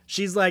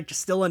 She's like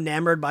still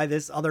enamored by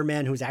this other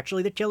man who's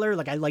actually the killer.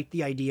 Like I like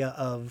the idea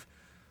of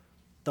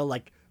the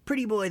like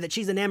pretty boy that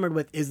she's enamored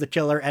with is the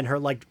killer and her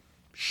like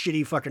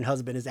shitty fucking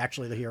husband is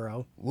actually the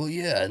hero. Well,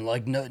 yeah, and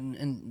like no,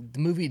 and the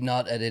movie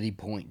not at any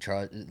point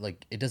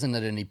it doesn't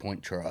at any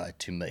point try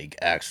to make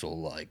Axel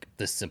like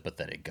the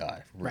sympathetic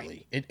guy.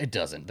 Really, right. It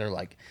doesn't. They're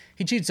like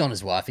he cheats on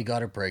his wife, he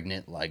got her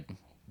pregnant, like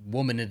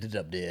woman ended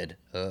up dead,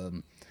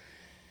 and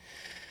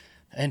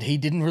he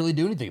didn't really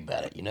do anything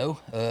about it, you know.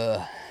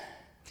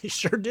 He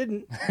sure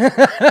didn't.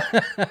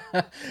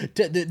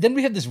 Then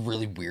we have this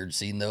really weird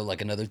scene, though.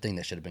 Like, another thing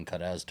that should have been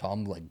cut out is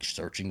Tom, like,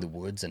 searching the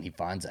woods, and he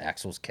finds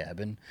Axel's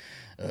cabin.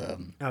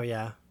 Oh,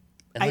 yeah.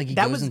 And, like, he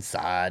goes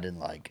inside, and,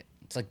 like,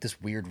 it's, like,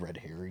 this weird red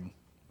herring.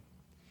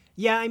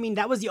 Yeah, I mean,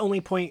 that was the only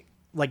point,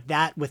 like,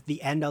 that with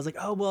the end. I was like,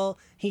 oh, well,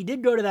 he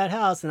did go to that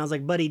house. And I was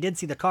like, but he did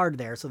see the card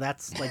there. So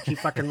that's, like, he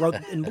fucking wrote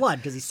in blood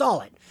because he saw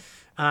it.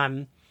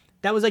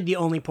 That was, like, the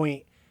only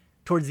point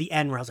towards the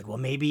end where I was like, well,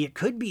 maybe it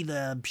could be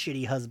the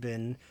shitty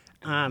husband.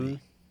 Would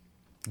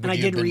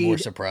you have been more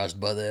surprised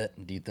by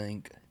that, do you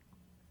think?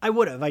 I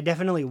would have. I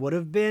definitely would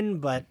have been,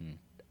 but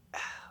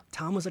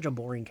Tom was such a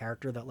boring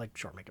character that, like,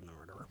 sure, make him the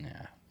murderer.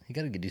 Yeah, he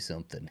got to do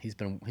something. He's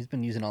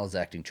been using all his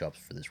acting chops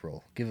for this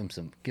role. Give him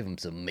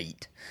some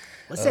meat.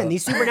 Listen,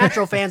 these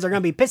Supernatural fans are gonna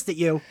be pissed at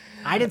you.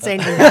 I didn't say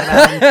anything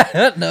bad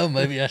about him. No,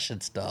 maybe I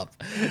should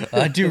stop.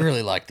 I do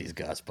really like these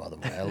guys, by the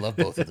way. I love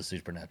both of the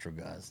Supernatural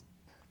guys.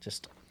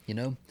 Just, you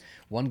know,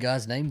 one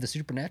guy's named the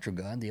Supernatural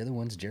guy, and the other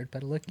one's Jared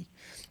Padalecki.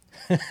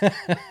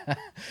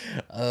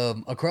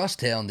 Across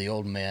town, the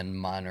old man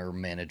miner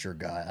manager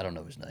guy, I don't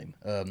know his name.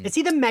 Is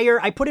he the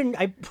mayor?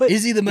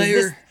 Is he the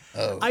mayor?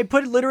 I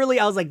put literally,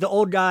 I was like the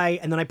old guy,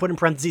 and then I put in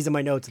parentheses in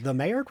my notes, the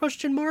mayor ?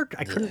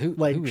 I couldn't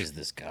who is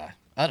this guy?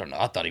 I don't know.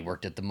 I thought he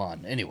worked at the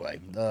mine. Anyway,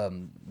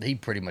 he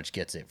pretty much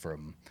gets it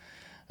from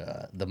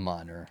the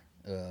miner.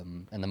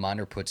 And the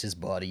miner puts his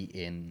body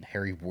in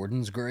Harry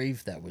Warden's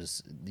grave that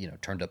was,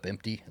 turned up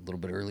empty a little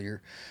bit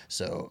earlier.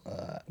 So,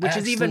 which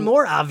is even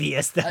more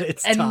obvious that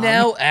it's and Tom.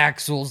 Now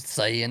Axel's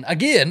saying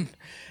again,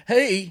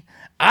 "Hey,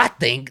 I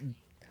think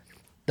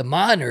the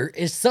miner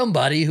is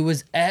somebody who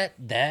was at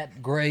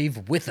that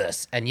grave with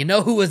us, and you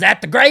know who was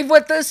at the grave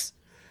with us?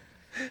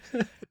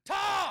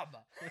 Tom."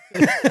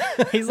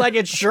 He's like,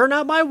 it's sure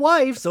not my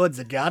wife, so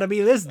it's gotta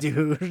be this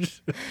dude.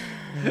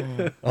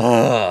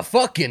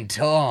 Fucking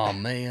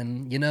Tom,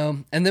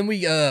 man, And then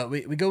we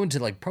go into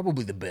like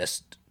probably the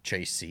best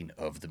chase scene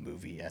of the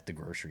movie at the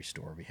grocery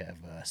store. We have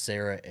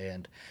Sarah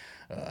and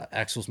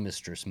Axel's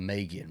mistress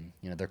Megan.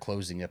 They're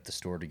closing up the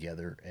store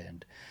together,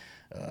 and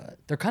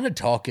they're kind of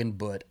talking,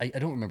 but I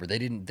don't remember. They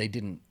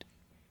didn't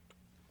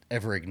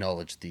ever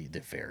acknowledge the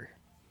affair,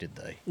 did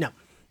they? No,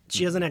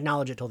 she doesn't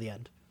acknowledge it till the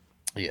end.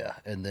 Yeah,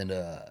 and then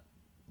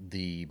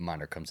the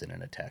miner comes in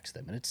and attacks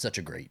them, and it's such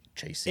a great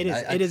chase scene.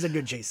 It is a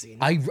good chase scene.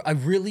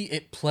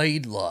 It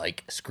played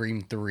like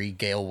Scream 3,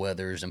 Gale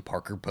Weathers and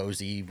Parker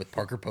Posey, with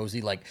Parker Posey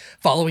like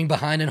following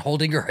behind and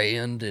holding her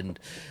hand, and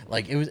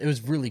like it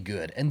was really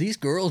good. And these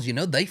girls,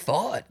 they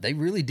fought. They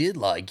really did,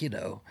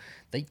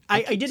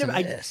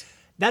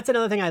 That's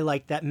another thing I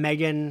like, that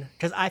Megan,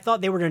 because I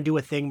thought they were going to do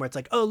a thing where it's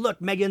like, oh, look,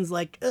 Megan's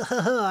like,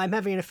 I'm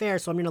having an affair,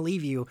 so I'm going to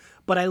leave you.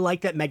 But I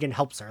like that Megan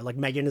helps her. Like,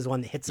 Megan is the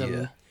one that hits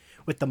him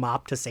with the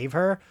mop to save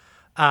her.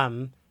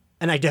 And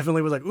I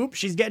definitely was like, oops,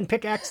 she's getting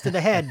pickaxed to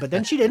the head. But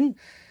then she didn't.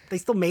 They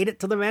still made it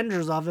to the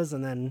manager's office,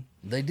 and then...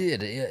 They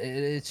did.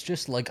 It's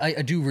just like,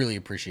 I do really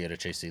appreciate a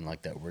chase scene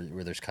like that,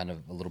 where there's kind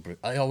of a little bit...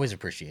 I always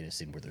appreciate a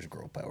scene where there's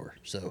girl power.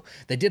 So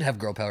they did have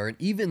girl power, and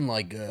even,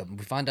 like,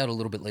 we find out a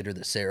little bit later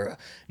that Sarah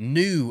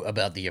knew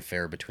about the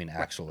affair between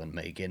Axel and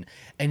Megan,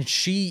 and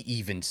she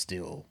even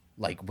still,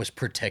 like, was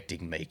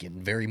protecting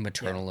Megan, very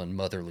maternal and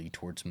motherly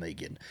towards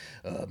Megan.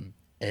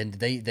 And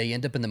they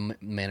end up in the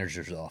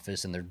manager's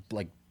office, and they're,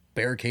 like,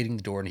 barricading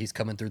the door, and he's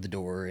coming through the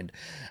door, and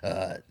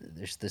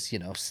there's this,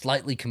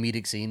 slightly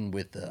comedic scene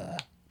with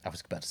I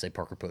was about to say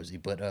Parker Posey,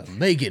 but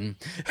Megan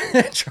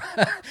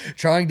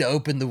trying to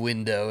open the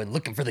window and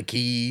looking for the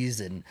keys,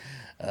 and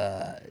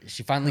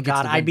she finally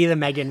gets. God, I'd be the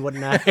Megan,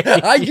 wouldn't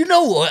I? You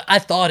know what? I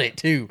thought it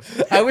too.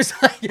 I was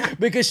like,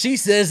 because she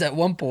says at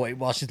one point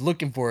while she's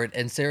looking for it,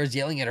 and Sarah's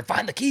yelling at her,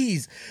 "Find the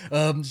keys!"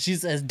 She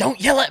says, "Don't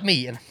yell at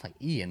me!" And I'm like,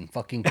 Ian,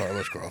 fucking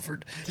Carlos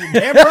Crawford.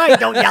 Damn right,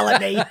 don't yell at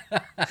me.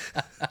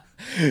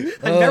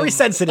 I'm very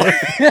sensitive.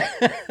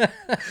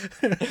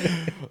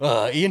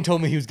 Ian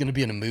told me he was going to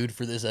be in a mood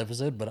for this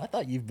episode, but I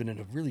thought you've been in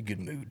a really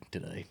good mood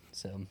today.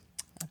 So.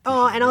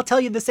 Oh, and I'll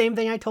tell you the same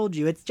thing I told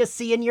you. It's just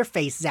seeing your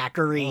face,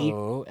 Zachary.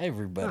 Oh,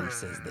 everybody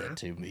says that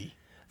to me.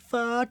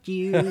 Fuck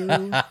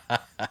you.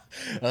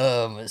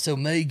 So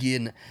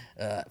Megan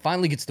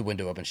finally gets the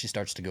window up, and she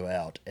starts to go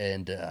out,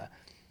 and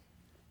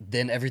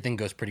then everything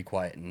goes pretty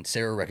quiet, and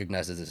Sarah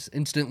recognizes this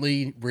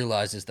instantly,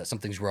 realizes that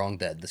something's wrong,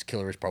 that this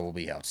killer is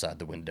probably outside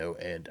the window,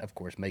 and of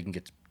course Megan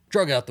gets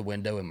drug out the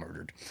window and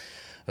murdered.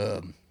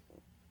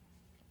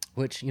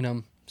 Which,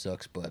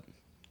 sucks, but...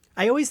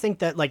 I always think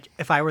that, like,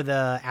 if I were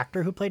the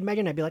actor who played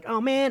Megan, I'd be like,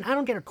 oh man, I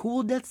don't get a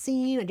cool death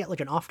scene. I get,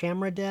 like, an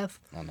off-camera death.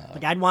 I know.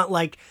 Like, I'd want,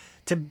 like,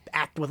 to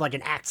act with, like,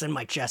 an axe in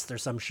my chest or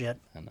some shit.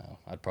 I know.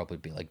 I'd probably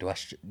be like, do you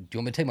want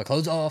me to take my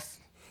clothes off?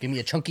 Give me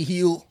a chunky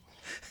heel?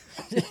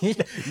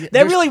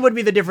 That really would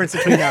be the difference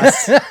between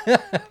us.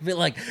 I feel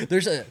like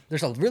there's a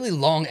really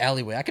long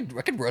alleyway. I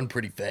could run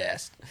pretty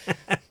fast.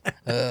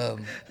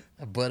 But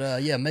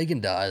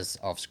Megan dies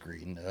off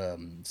screen.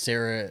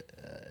 Sarah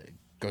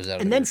goes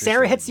out, and then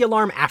Sarah hits the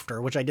alarm after,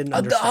 which I didn't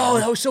understand. Oh,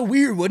 that was so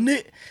weird, wasn't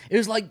it? It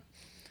was like,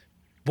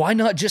 why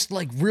not just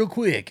like real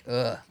quick?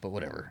 But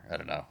whatever. I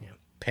don't know. Yeah.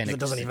 Panic. It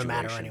doesn't even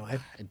matter anyway.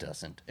 It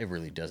doesn't. It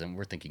really doesn't.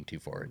 We're thinking too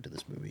far into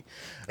this movie.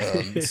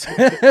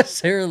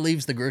 Sarah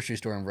leaves the grocery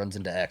store and runs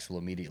into Axel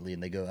immediately,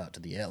 and they go out to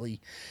the alley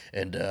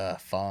and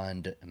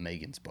find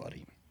Megan's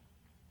body.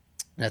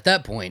 And at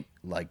that point,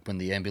 like when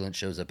the ambulance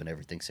shows up and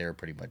everything, Sarah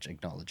pretty much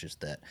acknowledges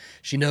that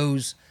she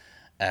knows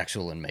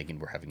Axel and Megan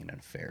were having an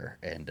affair,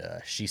 and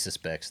she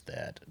suspects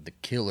that the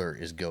killer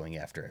is going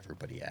after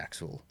everybody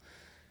Axel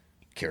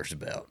cares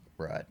about,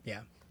 right? Yeah.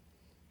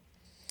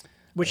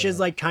 Which is,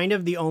 like, kind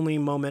of the only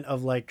moment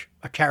of, like,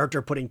 a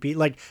character putting...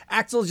 Like,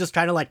 Axel's just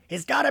kind of like,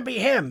 it's gotta be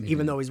him,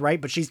 even though he's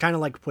right, but she's kind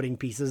of, like, putting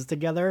pieces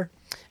together.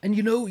 And,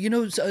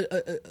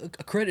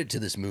 a credit to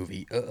this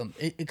movie.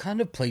 It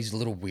kind of plays a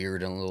little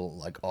weird and a little,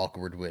 like,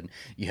 awkward when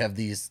you have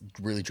these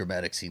really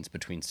dramatic scenes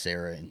between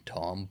Sarah and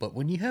Tom, but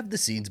when you have the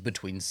scenes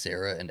between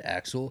Sarah and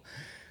Axel...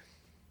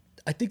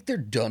 I think they're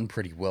done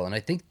pretty well, and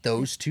I think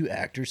those two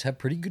actors have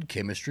pretty good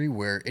chemistry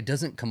where it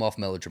doesn't come off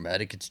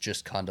melodramatic. It's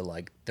just kind of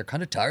like they're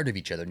kind of tired of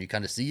each other, and you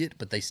kind of see it,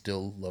 but they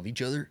still love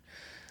each other.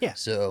 Yeah.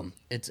 So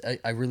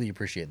I really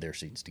appreciate their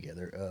scenes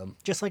together.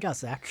 Just like us,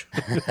 Zach.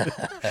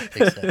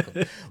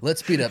 Exactly. Let's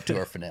speed up to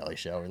our finale,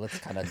 shall we? Let's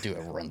kind of do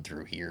a run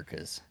through here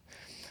because.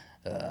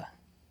 All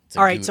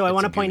right, so I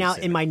want to point out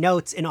in my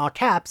notes in all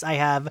caps, I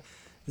have.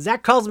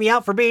 Zach calls me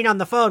out for being on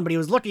the phone, but he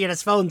was looking at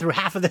his phone through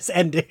half of this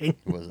ending.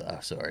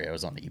 Sorry, I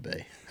was on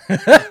eBay.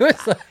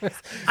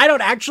 I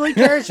don't actually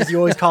care. It's just you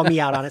always call me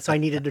out on it, so I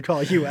needed to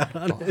call you out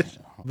on it.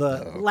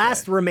 The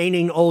last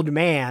remaining old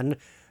man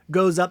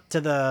goes up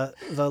to the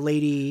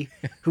lady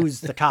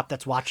who's the cop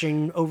that's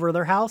watching over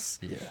their house.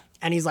 Yeah.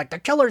 And he's like, the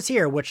killer's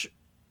here, which,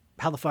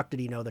 how the fuck did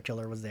he know the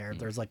killer was there?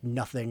 There's like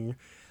nothing.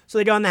 So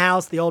they go in the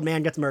house, the old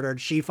man gets murdered.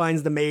 She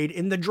finds the maid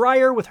in the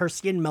dryer with her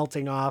skin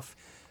melting off.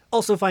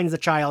 Also finds the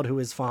child who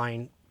is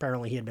fine.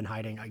 Apparently he had been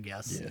hiding, I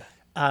guess. Yeah.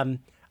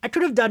 I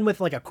could have done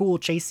with like a cool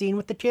chase scene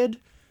with the kid.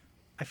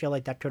 I feel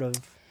like that could have...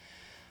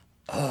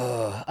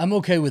 I'm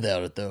okay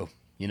without it, though.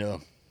 I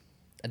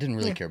didn't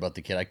really care about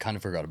the kid. I kind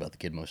of forgot about the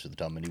kid most of the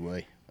time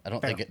anyway. I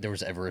don't think there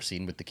was ever a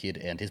scene with the kid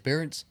and his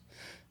parents.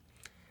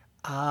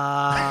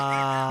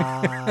 I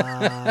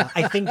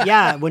think,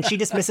 when she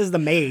dismisses the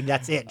maid,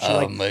 that's it. She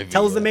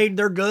tells the maid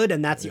they're good,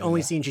 and that's the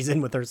only scene she's in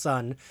with her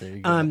son. There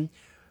you go.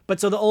 But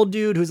so the old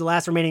dude, who's the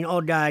last remaining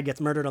old guy, gets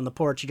murdered on the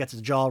porch. He gets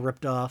his jaw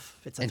ripped off.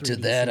 And to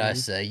that I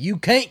say, you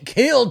can't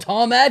kill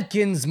Tom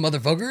Atkins,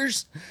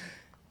 motherfuckers.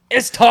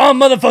 It's Tom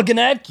motherfucking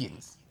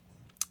Atkins.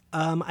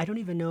 I don't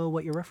even know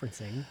what you're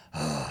referencing.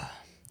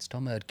 It's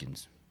Tom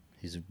Atkins.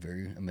 He's a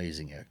very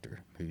amazing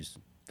actor who's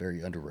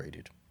very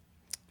underrated.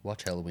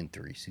 Watch Halloween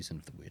 3, Season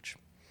of the Witch.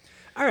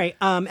 All right.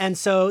 And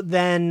so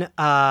then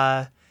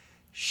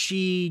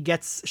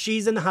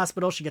she's in the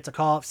hospital. She gets a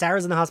call.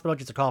 Sarah's in the hospital,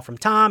 gets a call from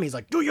Tom. He's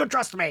like, do you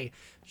trust me?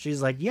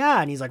 She's like,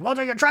 yeah. And he's like, well,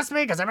 do you trust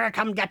me? Because I'm going to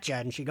come get you.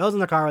 And she goes in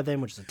the car with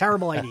him, which is a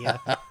terrible idea.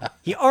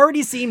 He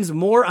already seems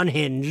more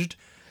unhinged.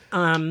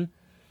 And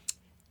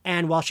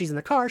while she's in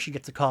the car, she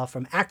gets a call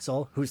from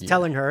Axel, who's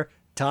telling her,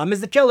 Tom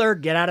is the killer.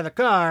 Get out of the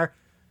car.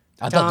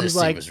 I thought this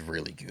scene was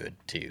really good,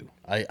 too.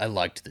 I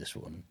liked this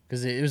one.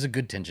 Because it was a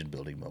good tension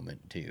building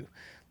moment, too.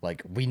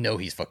 Like, we know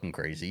he's fucking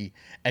crazy.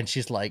 And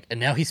she's like, and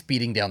now he's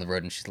speeding down the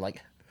road, and she's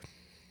like,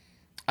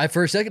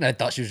 for a second, I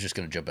thought she was just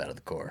going to jump out of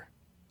the car.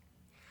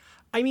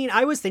 I mean,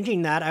 I was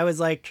thinking that. I was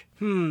like,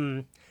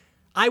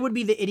 I would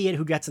be the idiot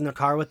who gets in the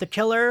car with the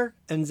killer.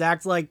 And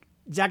Zach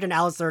and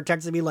Alistair are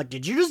texting me like,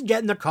 did you just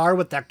get in the car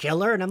with the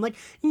killer? And I'm like,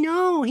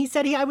 no, he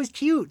said I was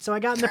cute, so I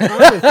got in the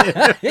car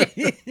with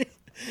him.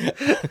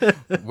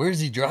 Where's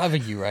he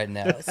driving you right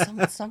now?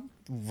 Some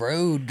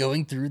road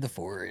going through the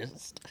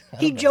forest.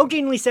 He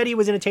jokingly said he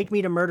was going to take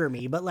me to murder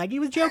me, but like he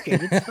was joking.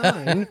 It's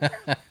fine.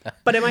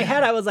 But in my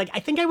head, I was like, I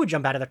think I would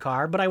jump out of the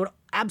car, but I would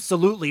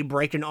absolutely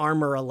break an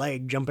arm or a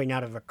leg jumping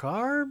out of a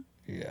car.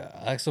 Yeah,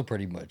 Axel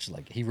pretty much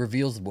he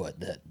reveals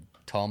that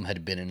Tom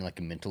had been in like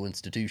a mental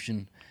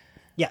institution.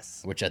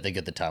 Yes. Which I think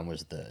at the time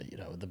was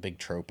the big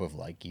trope of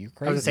like, you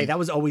crazy. I was going to say, that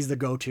was always the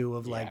go-to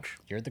of like,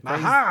 you're the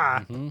crazy.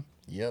 Aha! Mm-hmm.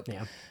 Yep.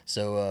 Yeah.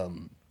 So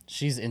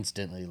she's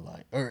instantly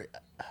like,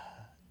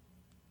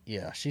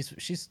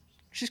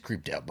 she's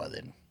creeped out by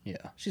then.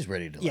 Yeah, she's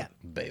ready to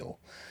bail.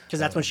 Because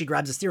that's when she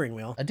grabs the steering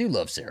wheel. I do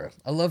love Sarah.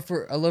 I love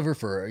her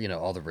for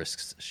all the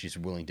risks she's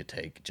willing to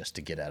take just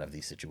to get out of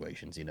these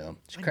situations.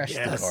 She crashes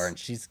the car and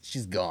she's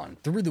gone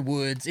through the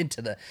woods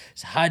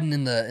she's hiding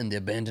in the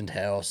abandoned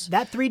house.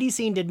 That 3D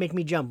scene did make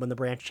me jump when the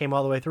branch came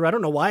all the way through. I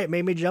don't know why it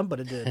made me jump,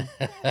 but it did.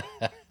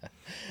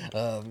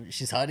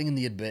 She's hiding in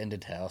the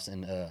abandoned house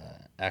in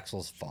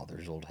Axel's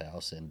father's old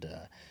house, and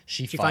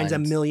she finds a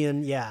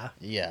million,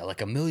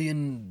 like a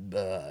million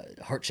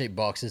heart-shaped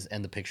boxes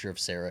and the picture of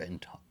Sarah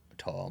and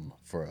Tom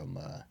from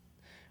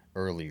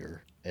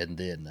earlier, and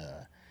then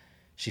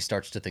she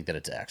starts to think that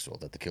it's Axel,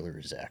 that the killer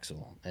is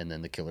Axel, and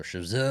then the killer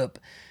shows up,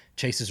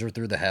 chases her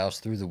through the house,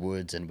 through the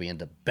woods, and we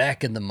end up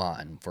back in the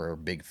mine for our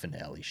big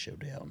finale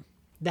showdown.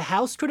 The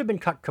house could have been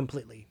cut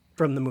completely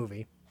from the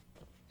movie.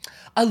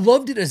 I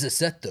loved it as a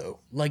set, though.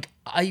 Like,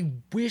 I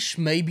wish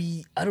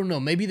maybe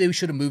they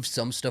should have moved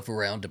some stuff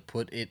around to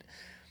put it.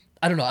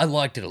 I don't know. I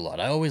liked it a lot.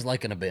 I always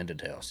like an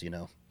abandoned house,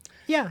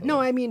 Yeah,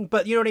 no, I mean,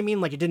 but you know what I mean?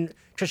 Like, it didn't,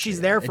 because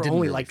she's there for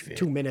only really like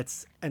 2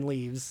 minutes and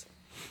leaves.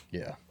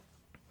 Yeah.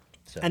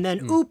 So, and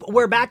then,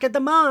 we're back at the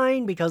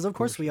mine, because of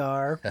course we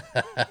are.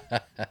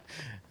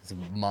 It's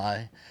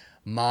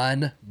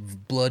mine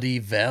bloody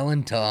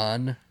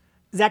Valentine.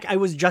 Zach, I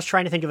was just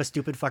trying to think of a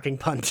stupid fucking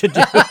pun to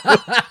do.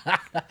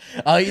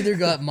 I either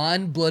got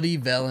mine bloody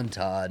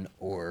Valentine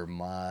or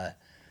my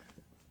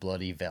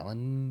bloody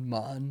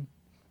Valentine,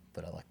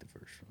 but I like the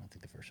first one. I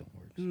think the first one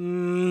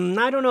works.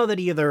 I don't know that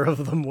either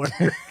of them work.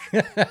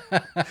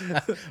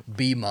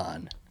 Be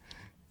mine.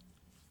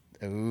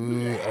 Oh,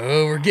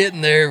 we're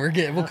getting there.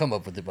 We'll come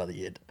up with it by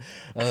the end.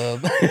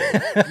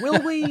 Will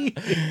we?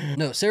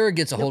 No, Sarah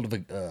gets a hold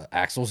of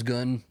Axel's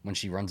gun when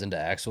she runs into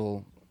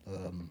Axel.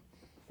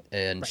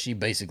 And she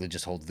basically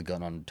just holds the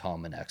gun on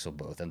Tom and Axel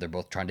both. And they're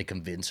both trying to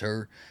convince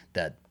her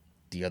that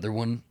the other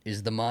one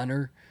is the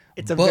miner.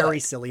 It's a very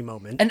silly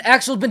moment. And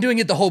Axel's been doing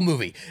it the whole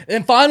movie.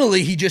 And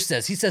finally, he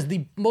says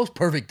the most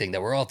perfect thing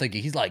that we're all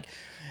thinking. He's like,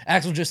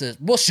 Axel just says,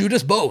 well, shoot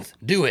us both.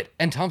 Do it.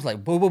 And Tom's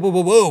like, whoa, whoa,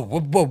 whoa, whoa,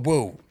 whoa, whoa,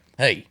 whoa.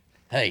 Hey,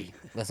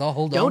 let's all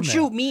hold on. Don't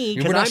shoot me,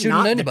 because I'm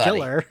not anybody.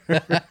 The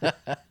killer.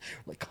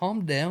 Like,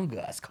 calm down,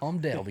 guys. Calm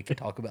down. We can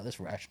talk about this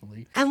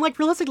rationally. And like,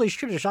 realistically, she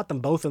should have shot them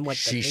both in like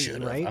she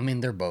should have, right? I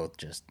mean, they're both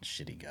just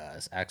shitty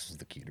guys. Axel's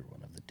the cuter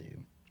one of the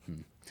two.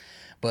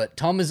 But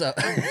Tom is a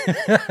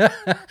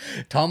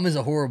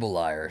horrible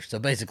liar. So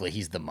basically,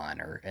 he's the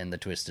miner, and the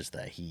twist is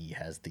that he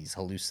has these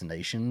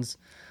hallucinations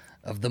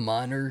of the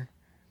miner.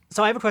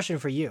 So I have a question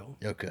for you.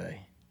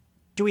 Okay.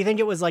 Do we think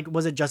it was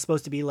it just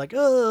supposed to be like,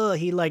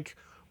 he like,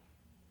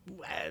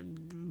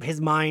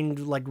 his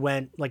mind like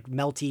went like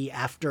melty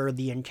after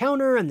the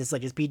encounter, and this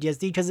like his PTSD?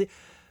 Because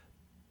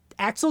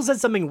Axel said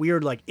something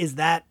weird like, is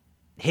that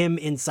him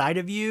inside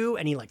of you?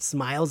 And he like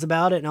smiles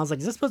about it, and I was like,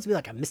 is this supposed to be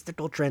like a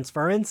mystical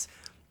transference?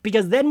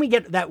 Because then we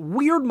get that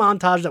weird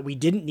montage that we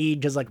didn't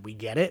need, because like we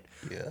get it,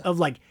 of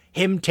like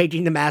him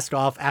taking the mask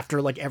off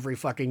after like every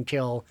fucking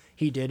kill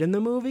he did in the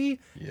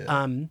movie.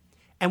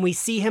 And we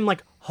see him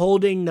like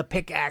holding the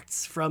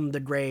pickaxe from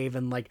the grave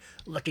and like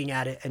looking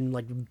at it, and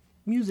like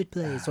music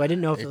plays. So I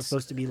didn't know if it was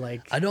supposed to be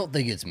like... I don't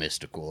think it's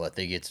mystical. I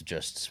think it's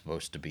just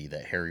supposed to be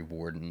that Harry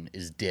Warden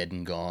is dead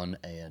and gone,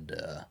 and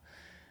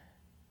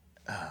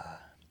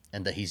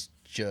that he's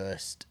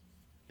just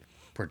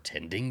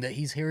pretending that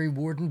he's Harry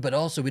Warden, but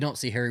also we don't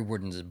see Harry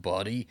Warden's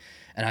body,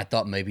 and I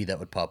thought maybe that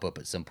would pop up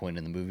at some point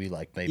in the movie,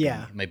 like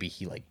maybe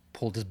he like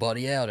pulled his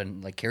body out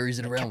and like carries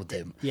it around with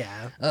him.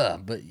 Yeah.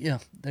 But yeah,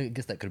 I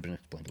guess that could have been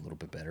explained a little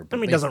bit better. But I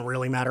mean, it doesn't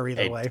really matter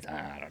either way.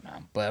 I don't know,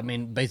 but I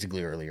mean,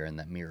 basically earlier in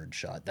that mirrored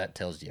shot, that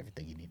tells you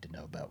everything you need to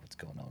know about what's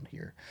going on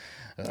here.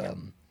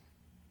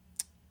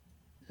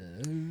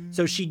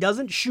 So she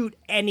doesn't shoot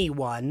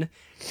anyone.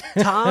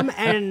 Tom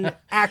and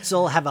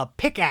Axel have a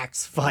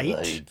pickaxe fight.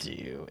 They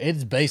do.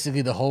 It's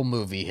basically the whole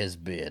movie has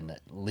been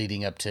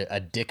leading up to a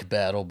dick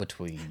battle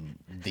between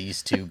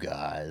these two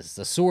guys,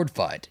 a sword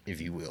fight, if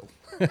you will.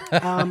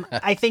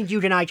 I think you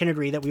and I can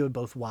agree that we would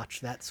both watch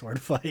that sword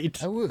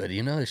fight. I would,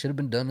 it should have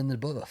been done in the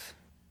buff.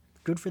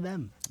 Good for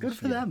them. Good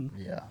for them.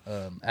 Yeah.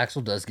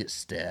 Axel does get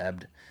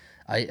stabbed.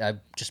 I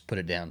just put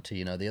it down to,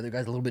 the other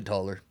guy's a little bit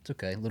taller. It's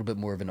okay. A little bit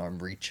more of an arm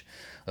reach.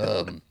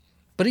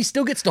 But he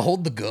still gets to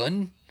hold the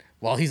gun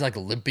while he's like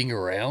limping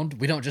around.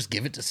 We don't just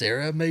give it to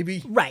Sarah,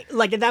 maybe? Right.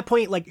 Like at that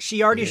point, like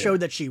she already showed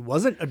that she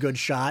wasn't a good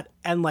shot,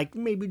 and like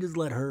maybe just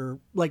let her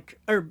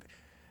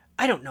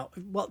I don't know.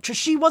 Well,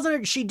 she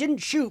didn't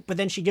shoot, but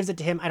then she gives it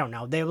to him. I don't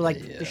know. They were like,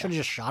 they should have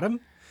just shot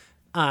him.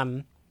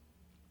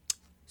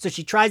 So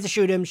she tries to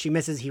shoot him. She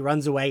misses. He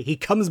runs away. He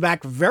comes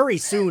back very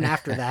soon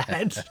after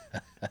that.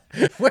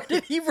 Where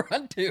did he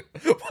run to?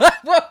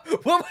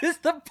 What was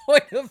the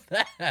point of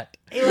that?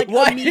 He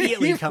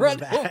immediately comes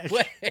back.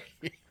 Away?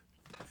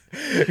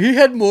 He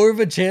had more of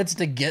a chance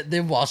to get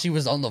them while she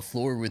was on the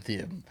floor with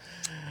him.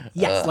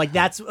 Yes,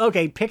 that's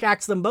okay.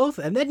 Pickaxe them both,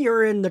 and then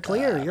you're in the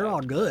clear. You're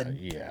all good.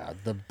 Yeah,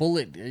 the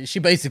bullet. She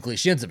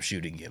ends up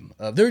shooting him.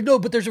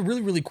 There's a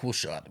really, really cool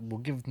shot. We'll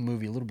give the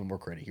movie a little bit more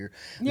credit here.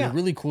 There's a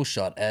really cool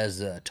shot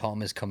as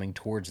Tom is coming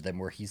towards them,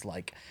 where he's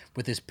like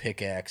with his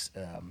pickaxe,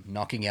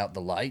 knocking out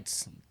the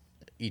lights,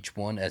 each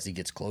one as he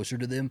gets closer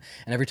to them,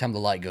 and every time the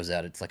light goes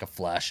out, it's like a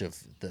flash of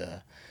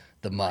the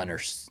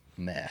miner's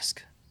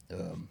mask.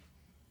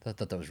 I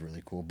thought that was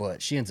really cool,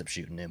 but she ends up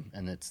shooting him,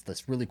 and it's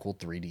this really cool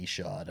 3D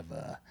shot of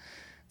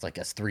it's like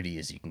as 3D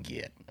as you can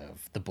get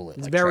of the bullet.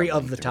 It's very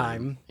of the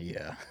time.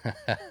 Yeah.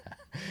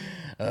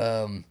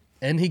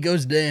 And he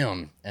goes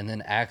down, and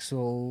then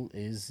Axel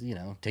is,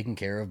 taken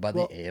care of by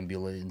the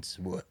ambulance.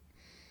 What?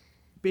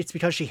 It's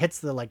because she hits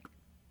the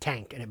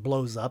tank and it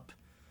blows up.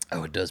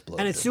 Oh, it does blow.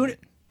 And as soon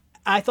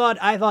I thought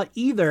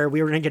either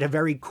we were gonna get a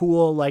very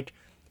cool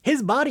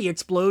his body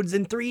explodes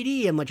in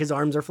 3D and his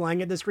arms are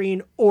flying at the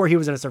screen, or he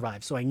was going to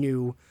survive. So I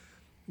knew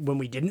when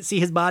we didn't see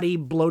his body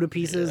blow to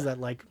pieces that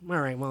all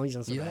right, well, he's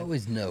going to survive.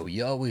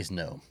 You always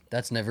know.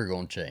 That's never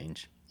going to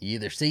change. You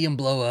either see him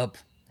blow up,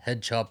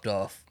 head chopped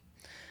off.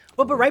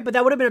 Well, but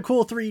that would have been a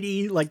cool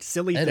 3D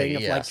silly thing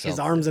if his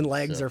arms and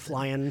legs are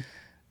flying.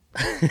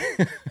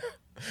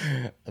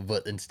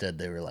 But instead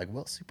they were like,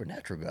 well,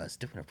 Supernatural guy's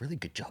doing a really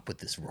good job with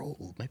this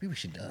role. Maybe we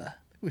should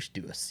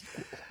do a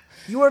sequel.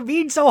 You are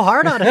being so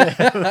hard on him.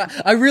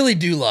 I really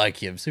do like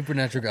him.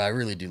 Supernatural guy, I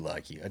really do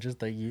like you. I just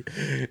think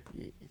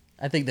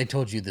I think they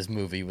told you this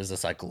movie was a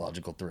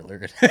psychological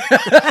thriller.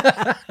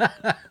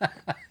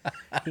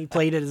 He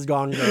played it as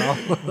Gone Girl.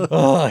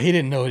 Oh, he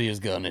didn't know what he was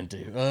going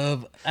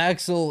into.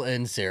 Axel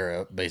and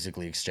Sarah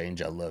basically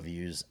exchange I love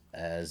yous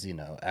as,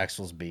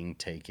 Axel's being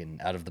taken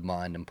out of the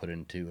mine and put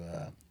into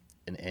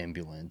an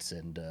ambulance,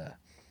 and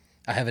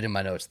I have it in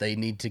my notes. They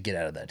need to get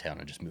out of that town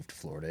and just move to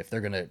Florida. If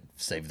they're going to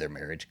save their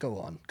marriage,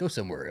 go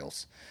somewhere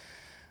else.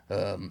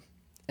 And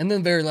then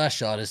the very last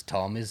shot is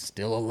Tom is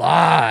still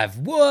alive.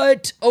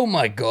 What? Oh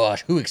my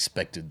gosh. Who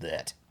expected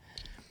that?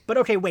 But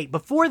okay, wait.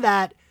 Before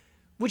that,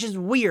 which is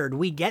weird,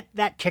 we get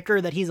that kicker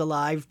that he's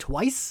alive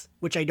twice,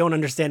 which I don't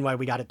understand why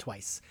we got it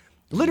twice.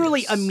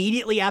 Literally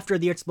immediately after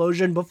the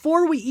explosion,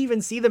 before we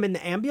even see them in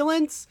the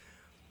ambulance,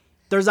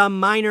 there's a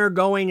miner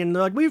going and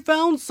they're like, we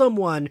found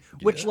someone,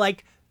 which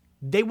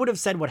they would have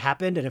said what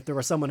happened, and if there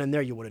was someone in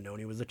there, you would have known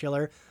he was the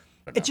killer.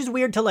 It's just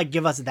weird to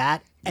give us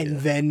that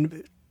and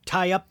then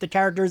tie up the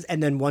characters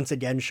and then once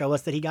again show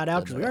us that he got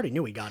out, because we already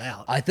knew he got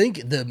out. I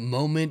think the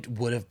moment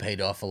would have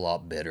paid off a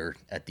lot better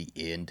at the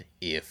end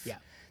if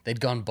they'd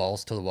gone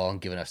balls to the wall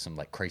and given us some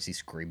crazy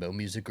screamo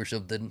music or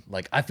something.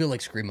 I feel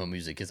like screamo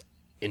music is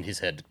in his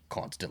head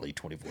constantly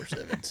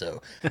 24/7.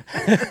 So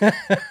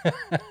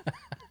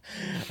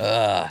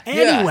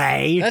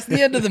anyway, that's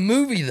the end of the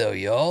movie though,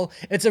 y'all.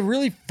 It's a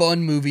really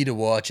fun movie to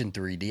watch in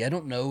 3D. I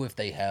don't know if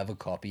they have a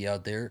copy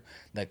out there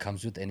that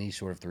comes with any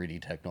sort of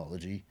 3D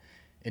technology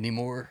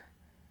anymore.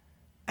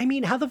 I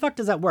mean, how the fuck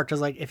does that work?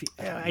 Because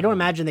I don't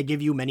imagine they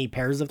give you many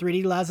pairs of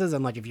 3D glasses,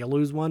 and if you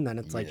lose one, then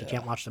it's you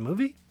can't watch the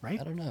movie, right?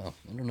 I don't know.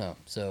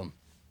 So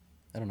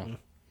I don't know.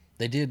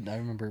 They did. I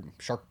remember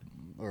Shark.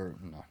 Or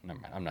no, never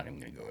mind. I'm not even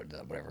gonna go into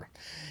that. Whatever.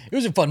 It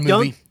was a fun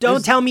movie.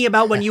 Don't tell me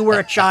about when you were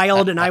a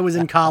child and I was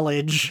in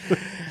college.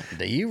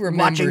 Do you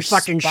remember watching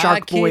fucking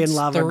Shark Boy and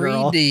Lava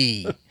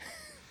 3D?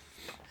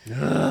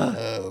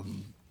 Girl?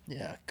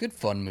 Yeah, good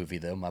fun movie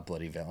though. My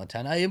Bloody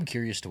Valentine. I am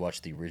curious to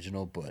watch the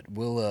original, but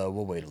we'll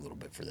wait a little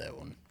bit for that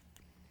one.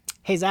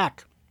 Hey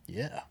Zach.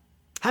 Yeah.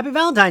 Happy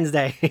Valentine's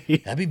Day.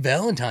 Happy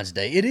Valentine's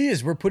Day. It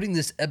is. We're putting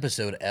this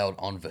episode out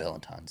on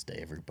Valentine's Day,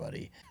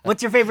 everybody.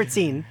 What's your favorite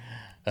scene?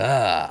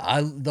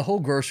 The whole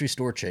grocery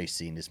store chase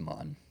scene is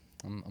mine.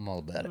 I'm all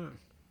about it.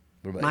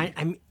 What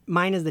about you?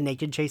 Mine is the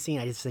naked chase scene.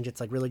 I just think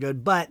it's like really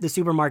good. But the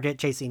supermarket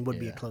chase scene would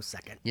be a close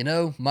second. You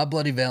know, My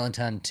Bloody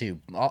Valentine too.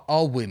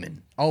 All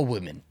women.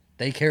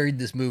 They carried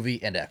this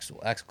movie, and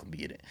Axel. Axel can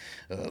be in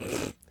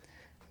it.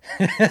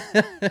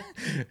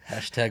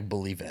 Hashtag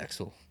believe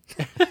Axel.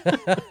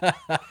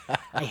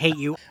 I hate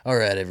you. All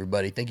right,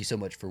 everybody. Thank you so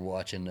much for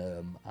watching.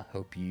 I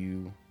hope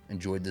you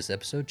enjoyed this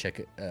episode. Check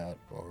it out.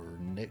 Our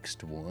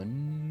next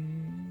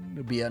one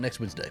will be out next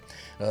Wednesday.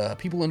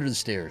 People Under the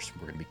Stairs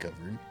we're going to be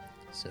covering.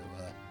 So,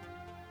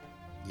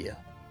 yeah.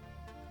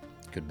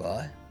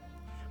 Goodbye.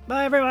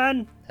 Bye,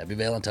 everyone. Happy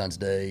Valentine's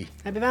Day.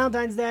 Happy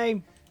Valentine's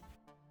Day.